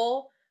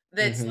people.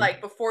 That's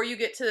like before you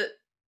get to,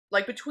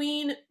 like,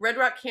 between Red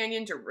Rock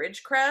Canyon to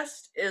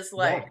Ridgecrest is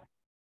like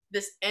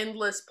this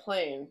endless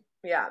plain.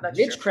 Yeah, that's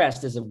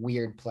Ridgecrest is a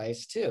weird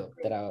place too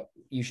that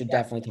you should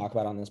definitely talk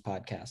about on this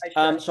podcast.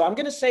 So I'm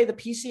going to say the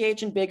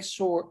PCH and Big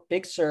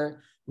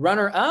Sur,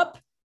 runner up,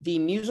 the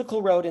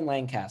musical road in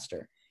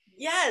Lancaster.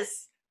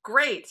 Yes,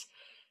 great.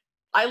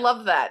 I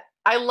love that.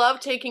 I love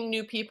taking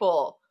new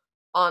people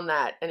on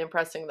that and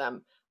impressing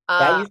them.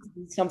 That used to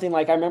be something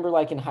like, I remember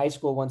like in high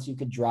school, once you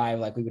could drive,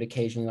 like we would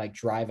occasionally like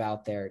drive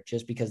out there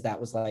just because that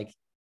was like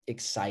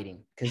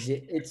exciting. Because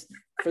it's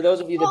for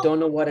those of you that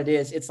don't know what it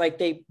is, it's like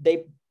they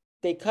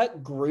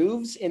cut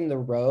grooves in the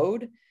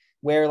road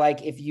where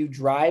like if you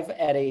drive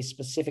at a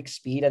specific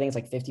speed, I think it's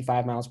like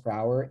 55 miles per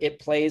hour, it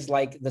plays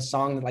like the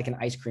song that like an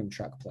ice cream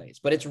truck plays,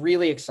 but it's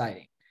really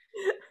exciting.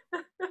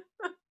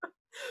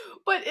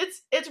 But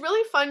it's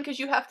really fun because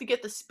you have to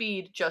get the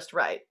speed just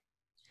right.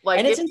 Like,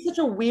 and it's in such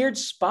a weird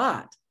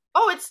spot.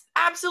 Oh, it's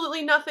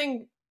absolutely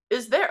nothing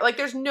is there. Like,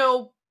 there's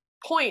no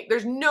point.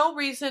 There's no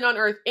reason on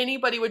earth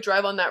anybody would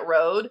drive on that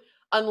road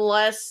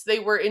unless they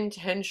were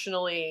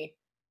intentionally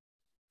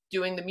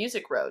doing the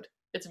music road.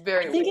 It's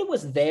very I think it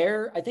was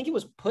there. I think it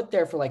was put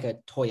there for like a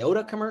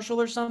Toyota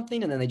commercial or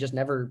something, and then they just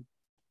never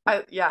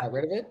got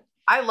rid of it.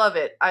 I love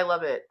it. I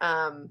love it.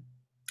 I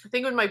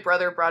think when my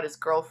brother brought his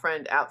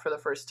girlfriend out for the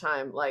first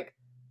time, like,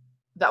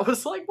 that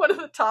was like one of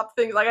the top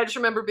things. Like, I just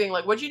remember being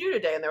like, "What'd you do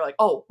today?" And they're like,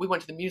 "Oh, we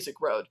went to the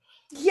music road."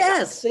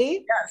 Yes,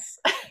 see? Yes.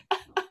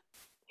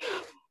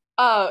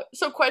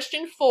 So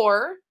question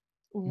 4,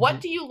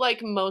 what do you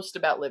like most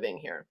about living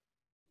here?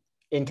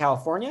 In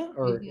California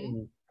or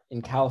in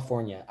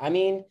California? I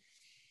mean,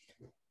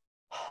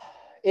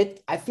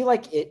 I feel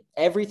like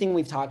everything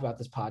we've talked about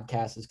this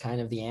podcast is kind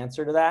of the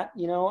answer to that.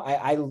 You know,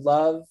 I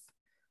love,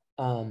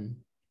 I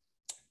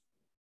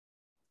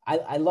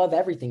love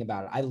everything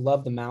about it. I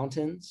love the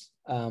mountains.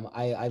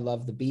 I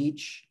love the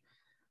beach.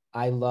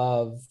 I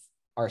love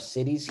our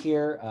cities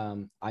here.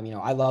 I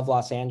love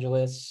Los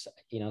Angeles.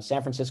 You know,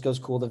 San Francisco's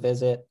cool to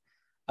visit.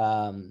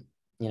 San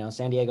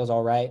Diego's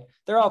all right.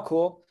 They're all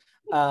cool.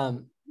 I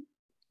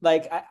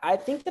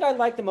think that I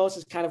like the most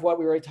is kind of what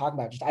we were already talking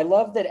about. Just I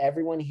love that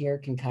everyone here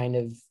can kind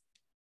of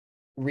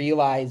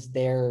realize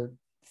their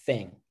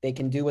thing. They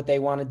can do what they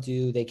want to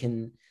do. They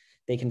can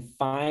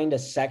find a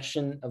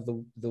section of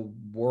the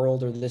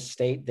world or this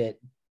state that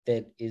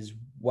is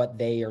what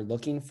they are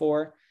looking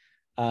for.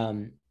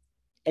 And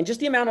just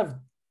the amount of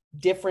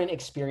different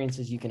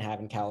experiences you can have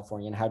in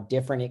California and how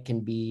different it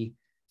can be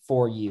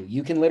for you.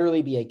 You can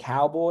literally be a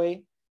cowboy.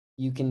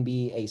 You can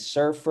be a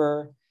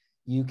surfer.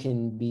 You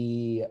can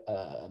be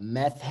a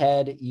meth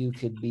head. You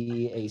could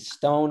be a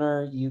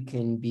stoner. You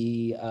can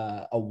be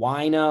a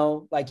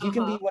wino. Like, you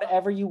can be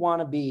whatever you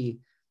want to be.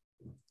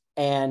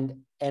 And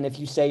if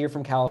you say you're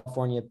from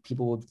California,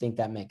 people would think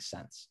that makes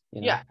sense.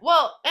 You know? Yeah.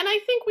 Well, and I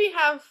think we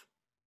have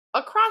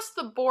across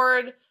the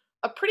board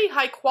a pretty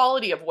high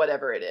quality of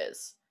whatever it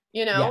is,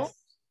 you know? Yes.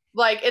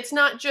 Like, it's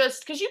not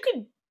just because you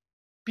could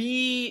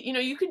be a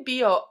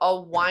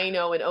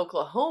wino in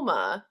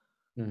Oklahoma,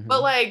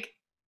 but like,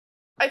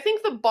 I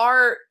think the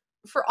bar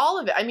for all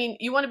of it, I mean,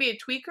 you want to be a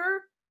tweaker?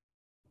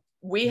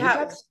 We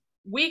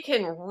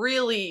can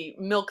really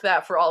milk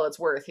that for all it's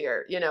worth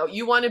here. You know,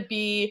 you want to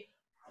be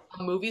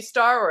a movie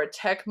star or a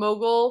tech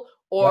mogul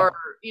or,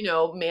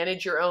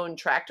 manage your own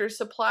tractor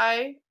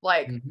supply,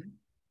 like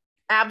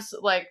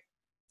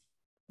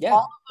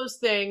all of those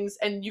things.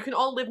 And you can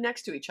all live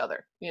next to each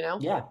other, you know?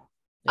 Yeah,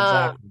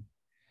 exactly.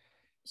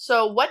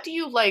 So what do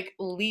you like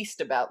least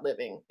about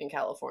living in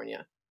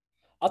California?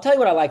 I'll tell you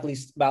what I like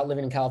least about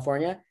living in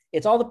California.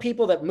 It's all the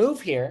people that move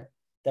here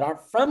that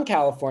aren't from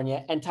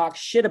California and talk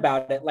shit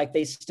about it like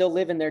they still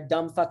live in their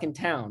dumb fucking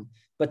town,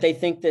 but they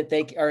think that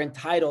they are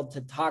entitled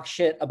to talk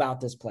shit about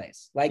this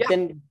place. Like,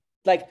 then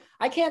like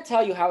I can't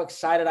tell you how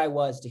excited I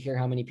was to hear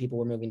how many people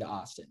were moving to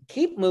Austin.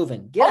 Keep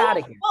moving. Get Oh, out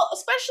of here. well,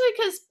 especially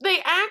because they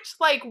act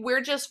like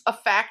we're just a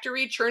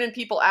factory churning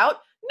people out.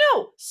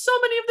 No, so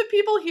many of the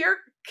people here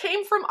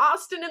came from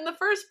Austin in the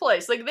first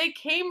place. Like they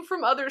came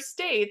from other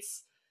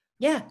states.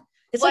 Yeah.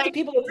 It's like the Like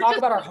people that we're talk just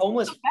about our pushing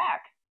homeless them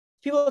back.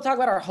 people that talk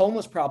about our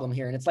homeless problem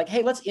here. And it's like,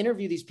 hey, let's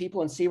interview these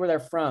people and see where they're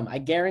from. I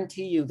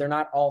guarantee you they're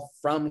not all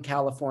from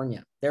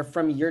California. They're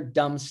from your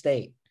dumb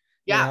state,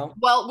 you Yeah. know?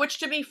 Well, which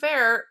to be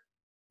fair,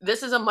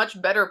 this is a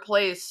much better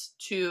place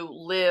to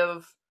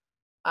live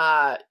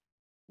uh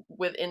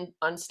within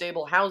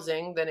unstable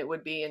housing than it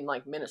would be in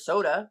like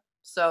Minnesota.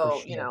 For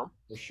So, sure.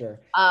 For sure.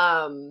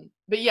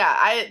 but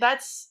yeah,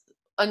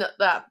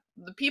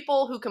 the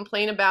people who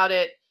complain about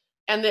it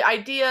and the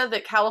idea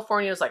that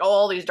California is like, oh,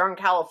 all these darn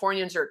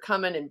Californians are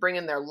coming and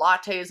bringing their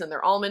lattes and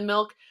their almond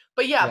milk.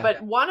 But yeah, Yeah.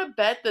 but want to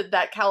bet that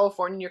that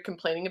Californian you're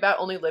complaining about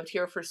only lived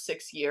here for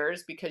 6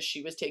 years because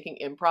she was taking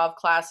improv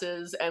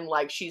classes and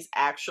like she's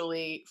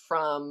actually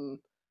from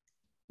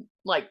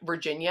like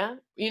Virginia,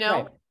 you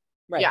Right. know?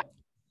 Right. Yeah.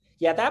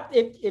 Yeah, that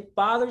it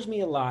bothers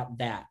me a lot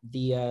that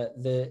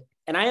the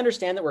and I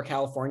understand that we're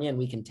California and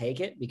we can take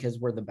it because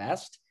we're the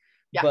best,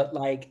 Yeah. but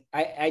like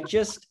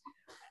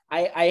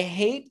I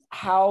hate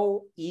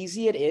how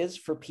easy it is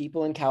for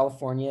people in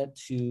California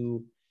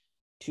to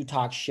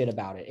talk shit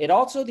about it. It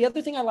also, the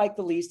other thing I like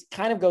the least,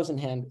 kind of goes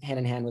hand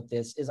in hand with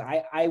this, is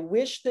I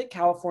wish that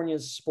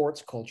California's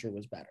sports culture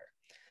was better.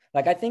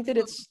 Like I think that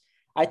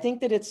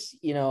it's,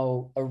 you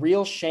know, a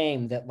real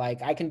shame that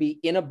like I can be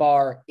in a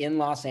bar in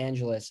Los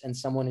Angeles and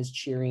someone is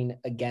cheering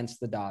against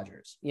the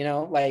Dodgers, you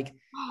know, like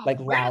Where did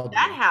that loudly.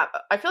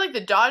 happen? I feel like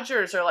the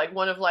Dodgers are like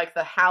one of like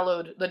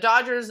the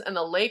Dodgers and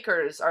the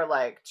Lakers are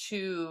like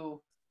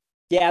two.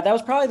 Yeah, that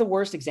was probably the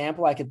worst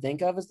example I could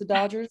think of as the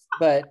Dodgers,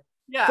 but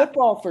Yeah.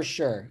 football for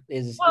sure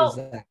is Well,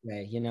 that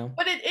way, you know.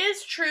 but it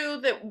is true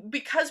that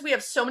because we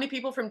have so many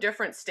people from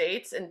different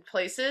states and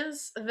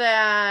places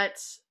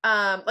that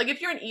like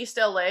if you're in East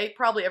LA,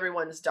 probably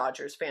everyone's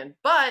Dodgers fan.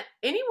 But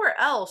anywhere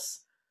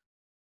else,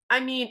 I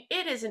mean,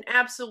 it is an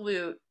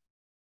absolute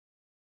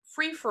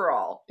free for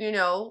all, you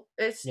know?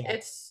 Yeah.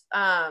 It's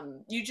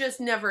you just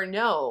never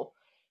know.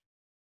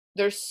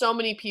 There's so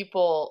many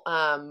people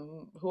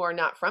who are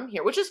not from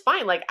here, which is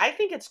fine. Like I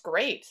think it's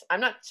great.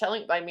 I'm not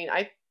telling I mean,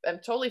 I'm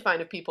totally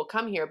fine if people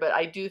come here, but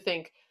I do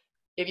think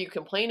if you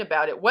complain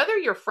about it, whether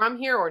you're from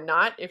here or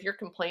not, if you're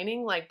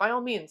complaining, like by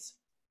all means,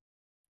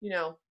 you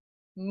know,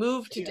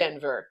 move to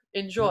Denver.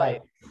 Enjoy.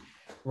 Right.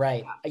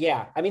 Right.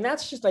 Yeah. I mean,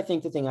 that's just I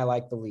think the thing I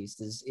like the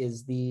least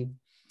is the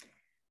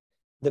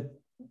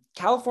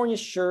California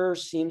sure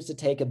seems to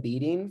take a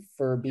beating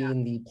for Yeah.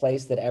 being the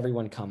place that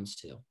everyone comes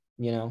to,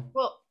 you know?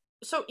 Well,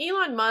 so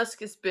Elon Musk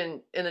has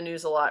been in the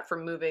news a lot for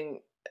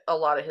moving a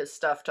lot of his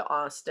stuff to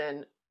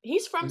Austin.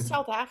 He's from Mhm.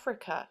 South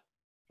Africa.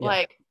 Yeah.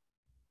 Like,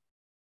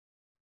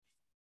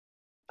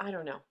 I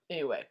don't know.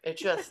 Anyway, it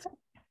just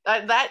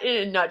that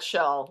in a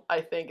nutshell, I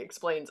think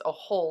explains a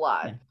whole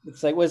lot. Yeah.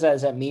 It's like, what is that?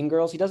 Is that Mean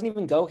Girls? He doesn't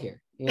even go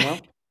here, you know?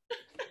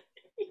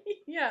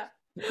 Yeah.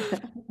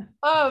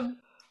 Um,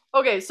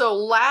 okay, so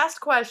last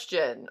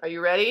question. Are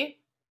you ready?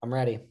 I'm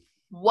ready.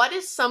 What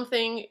is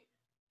something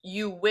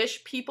you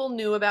wish people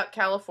knew about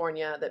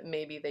California that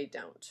maybe they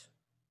don't?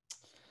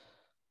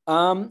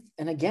 And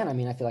again, I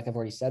mean, I feel like I've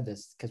already said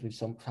this because we've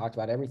talked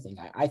about everything.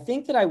 I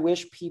think that I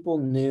wish people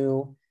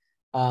knew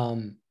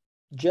um,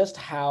 just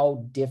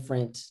how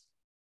different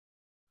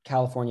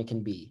California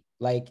can be.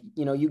 Like,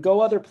 you know, you go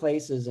other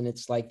places and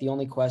it's like the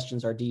only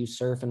questions are, do you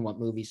surf and what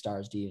movie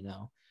stars do you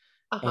know?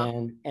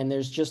 Uh-huh. And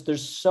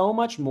there's so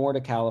much more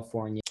to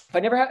California.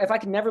 If I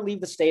could never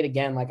leave the state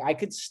again, like I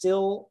could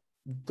still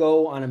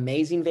go on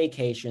amazing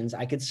vacations.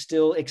 I could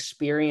still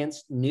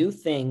experience new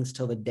things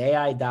till the day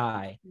I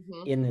die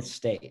Hmm. in this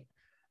state.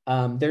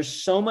 There's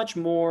so much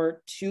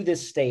more to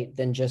this state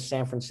than just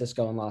San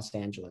Francisco and Los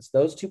Angeles.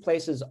 Those two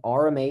places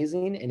are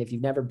amazing. And if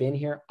you've never been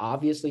here,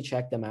 obviously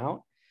check them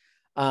out.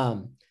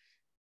 Um,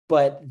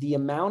 but the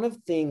amount of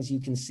things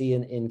you can see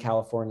in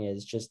California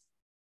is just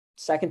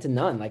second to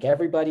none. Like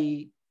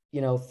everybody, you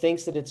know,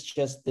 thinks that it's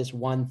just this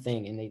one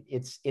thing and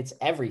it's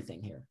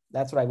everything here.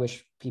 That's what I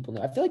wish people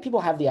knew. I feel like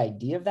people have the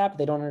idea of that, but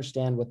they don't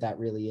understand what that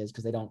really is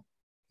because they don't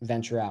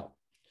venture out.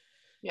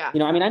 Yeah. You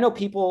know, I mean, I know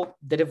people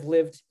that have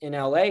lived in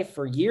LA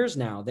for years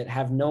now that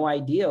have no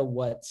idea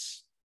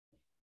what's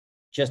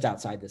just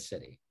outside the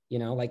city, you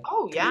know, like,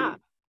 Oh, yeah.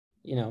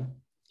 you know,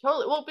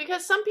 Totally. Well,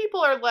 because some people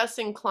are less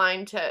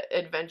inclined to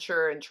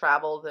adventure and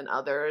travel than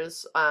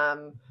others.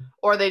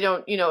 Or they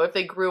don't, you know, if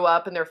they grew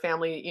up and their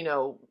family, you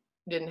know,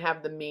 didn't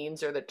have the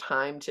means or the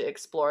time to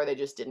explore, they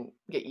just didn't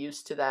get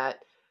used to that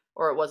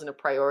or it wasn't a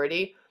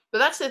priority. But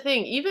that's the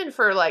thing, even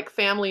for like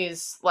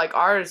families like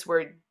ours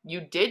where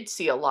you did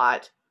see a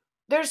lot,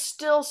 there's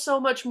still so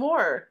much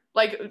more.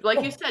 Like you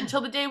oh, said,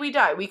 till the day we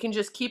die, we can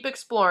just keep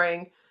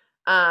exploring.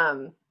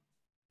 Um,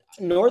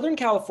 Northern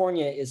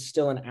California is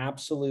still an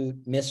absolute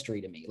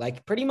mystery to me.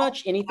 Like pretty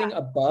much anything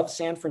above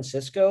San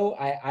Francisco,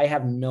 I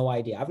have no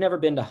idea. I've never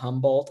been to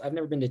Humboldt. I've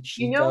never been to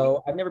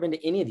Chico. I've never been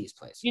to any of these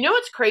places. You know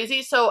what's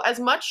crazy? So as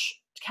much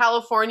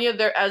California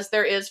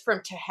there is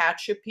from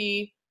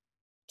Tehachapi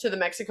to the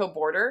Mexico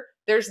border,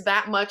 there's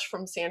that much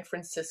from San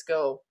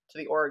Francisco to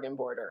the Oregon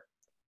border.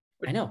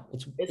 I know.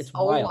 It's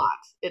a wild. lot.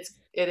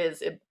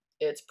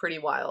 It's pretty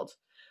wild.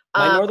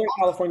 My Northern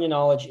California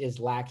knowledge is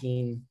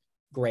lacking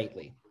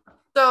greatly.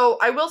 So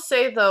I will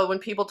say though, when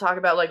people talk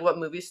about like what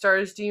movie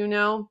stars do you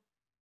know,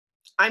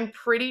 I'm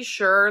pretty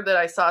sure that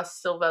I saw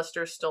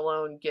Sylvester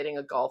Stallone getting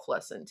a golf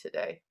lesson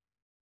today.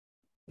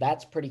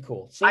 That's pretty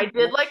cool. See, I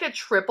did like a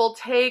triple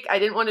take. I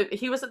didn't want to,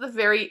 he was at the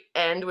very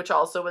end, which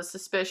also was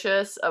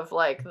suspicious of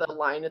like the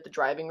line at the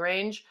driving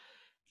range.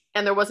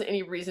 And there wasn't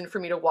any reason for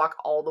me to walk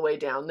all the way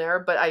down there.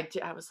 But I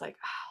was like,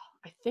 oh,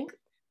 I think,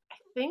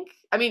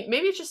 I mean,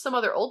 maybe it's just some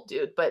other old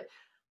dude, but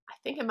I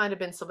think it might have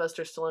been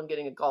Sylvester Stallone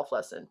getting a golf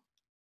lesson.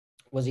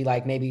 Was he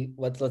like, maybe,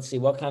 let's see,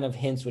 what kind of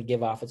hints would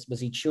give off? Was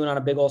he chewing on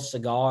a big old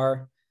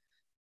cigar?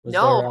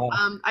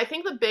 I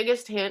think the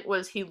biggest hint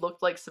was he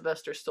looked like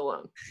Sylvester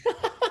Stallone.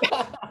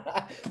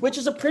 Which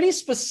is a pretty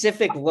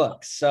specific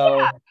look. So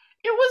yeah,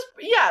 it was,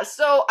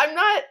 so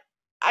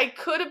I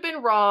could have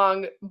been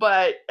wrong,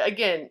 but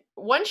again,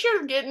 once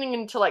you're getting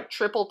into like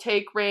triple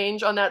take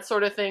range on that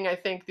sort of thing, I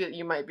think that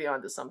you might be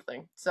onto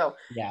something. So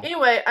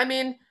anyway, I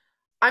mean,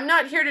 I'm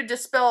not here to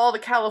dispel all the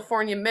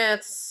California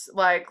myths.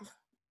 Like,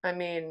 I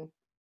mean,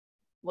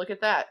 look at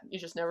that. You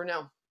just never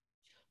know.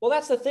 Well,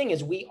 that's the thing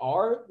is we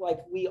are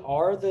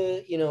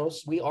the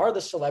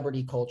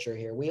celebrity culture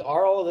here. We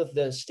are all of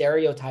the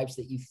stereotypes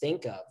that you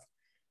think of,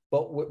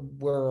 but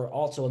we're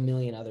also a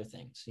million other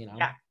things, you know?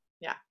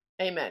 Yeah.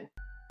 Amen.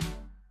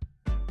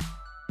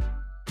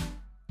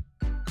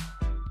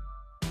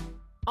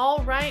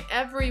 All right,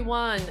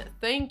 everyone.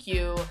 Thank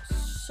you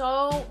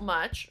so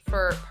much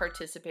for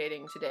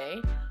participating today.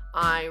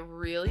 I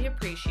really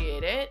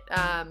appreciate it.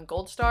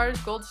 Gold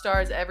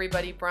stars,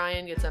 everybody.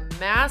 Brian gets a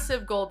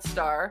massive gold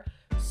star.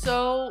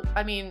 So,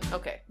 I mean,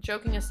 okay,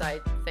 joking aside,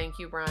 thank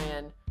you,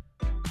 Brian.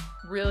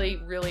 Really,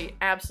 really,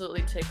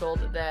 absolutely tickled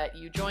that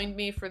you joined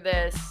me for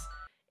this.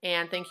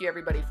 And thank you,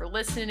 everybody, for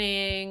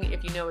listening.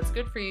 If you know what's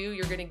good for you,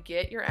 you're going to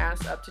get your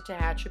ass up to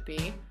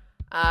Tehachapi.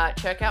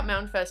 Check out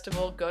Mountain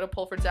Festival. Go to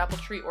Pulford's Apple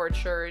Tree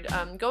Orchard.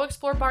 Go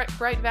explore Bright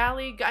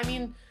Valley. I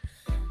mean,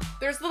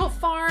 there's little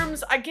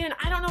farms. Again,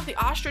 I don't know if the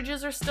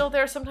ostriches are still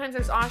there. Sometimes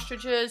there's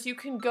ostriches. You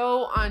can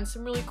go on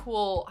some really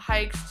cool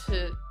hikes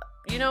to,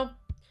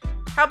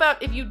 how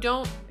about if you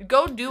don't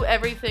go do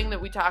everything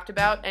that we talked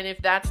about, and if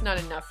that's not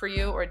enough for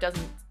you or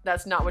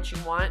that's not what you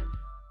want,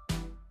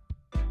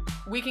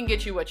 we can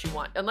get you what you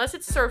want. Unless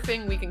it's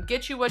surfing, we can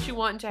get you what you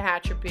want in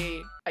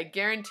Tehachapi. I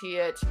guarantee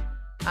it.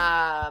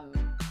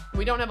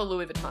 We don't have a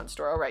Louis Vuitton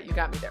store. All right, you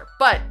got me there.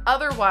 But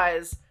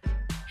otherwise,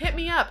 hit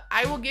me up.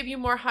 I will give you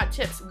more hot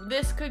tips.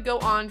 This could go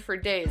on for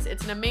days.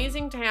 It's an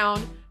amazing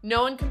town.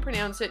 No one can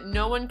pronounce it.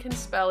 No one can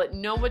spell it.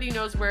 Nobody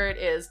knows where it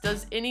is.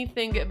 Does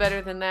anything get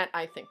better than that?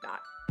 I think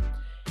not.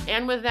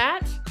 And with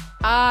that,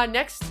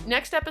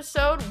 next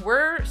episode,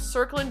 we're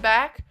circling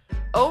back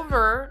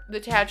over the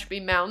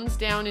Tehachapi Mountains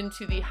down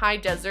into the high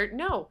desert.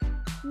 No,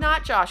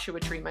 not Joshua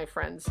Tree, my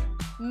friends.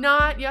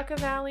 Not Yucca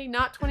Valley,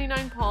 not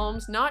 29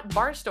 Palms, not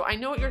Barstow. I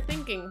know what you're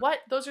thinking. What?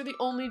 Those are the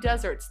only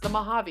deserts, the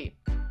Mojave.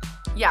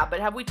 Yeah, but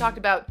have we talked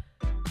about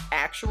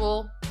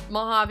actual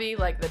Mojave,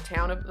 like the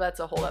town of, that's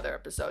a whole other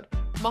episode.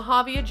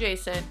 Mojave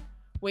adjacent,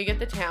 we get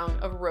the town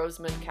of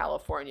Rosamond,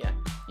 California.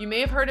 You may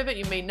have heard of it,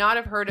 you may not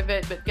have heard of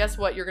it, but guess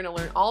what? You're going to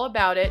learn all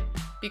about it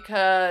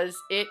because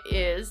it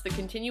is the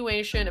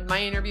continuation of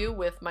my interview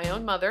with my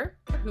own mother,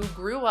 who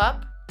grew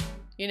up,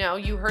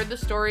 you heard the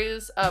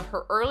stories of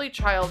her early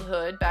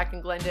childhood back in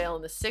Glendale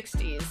in the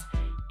 60s.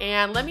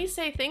 And let me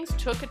say, things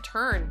took a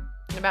turn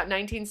in about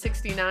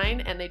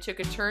 1969, and they took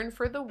a turn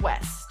for the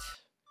West,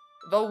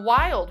 the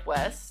Wild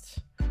West.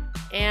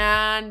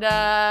 And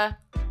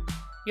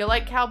you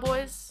like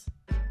cowboys?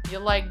 You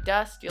like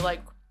dust? You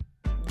like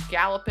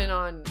galloping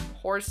on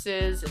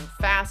horses and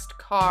fast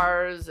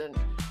cars and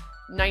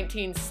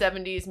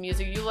 1970s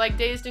music? You like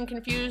Dazed and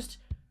Confused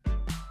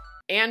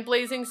and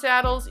Blazing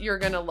Saddles? You're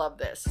gonna love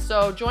this.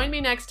 So join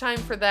me next time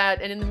for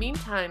that. And in the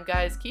meantime,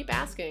 guys, keep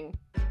asking,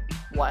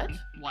 what?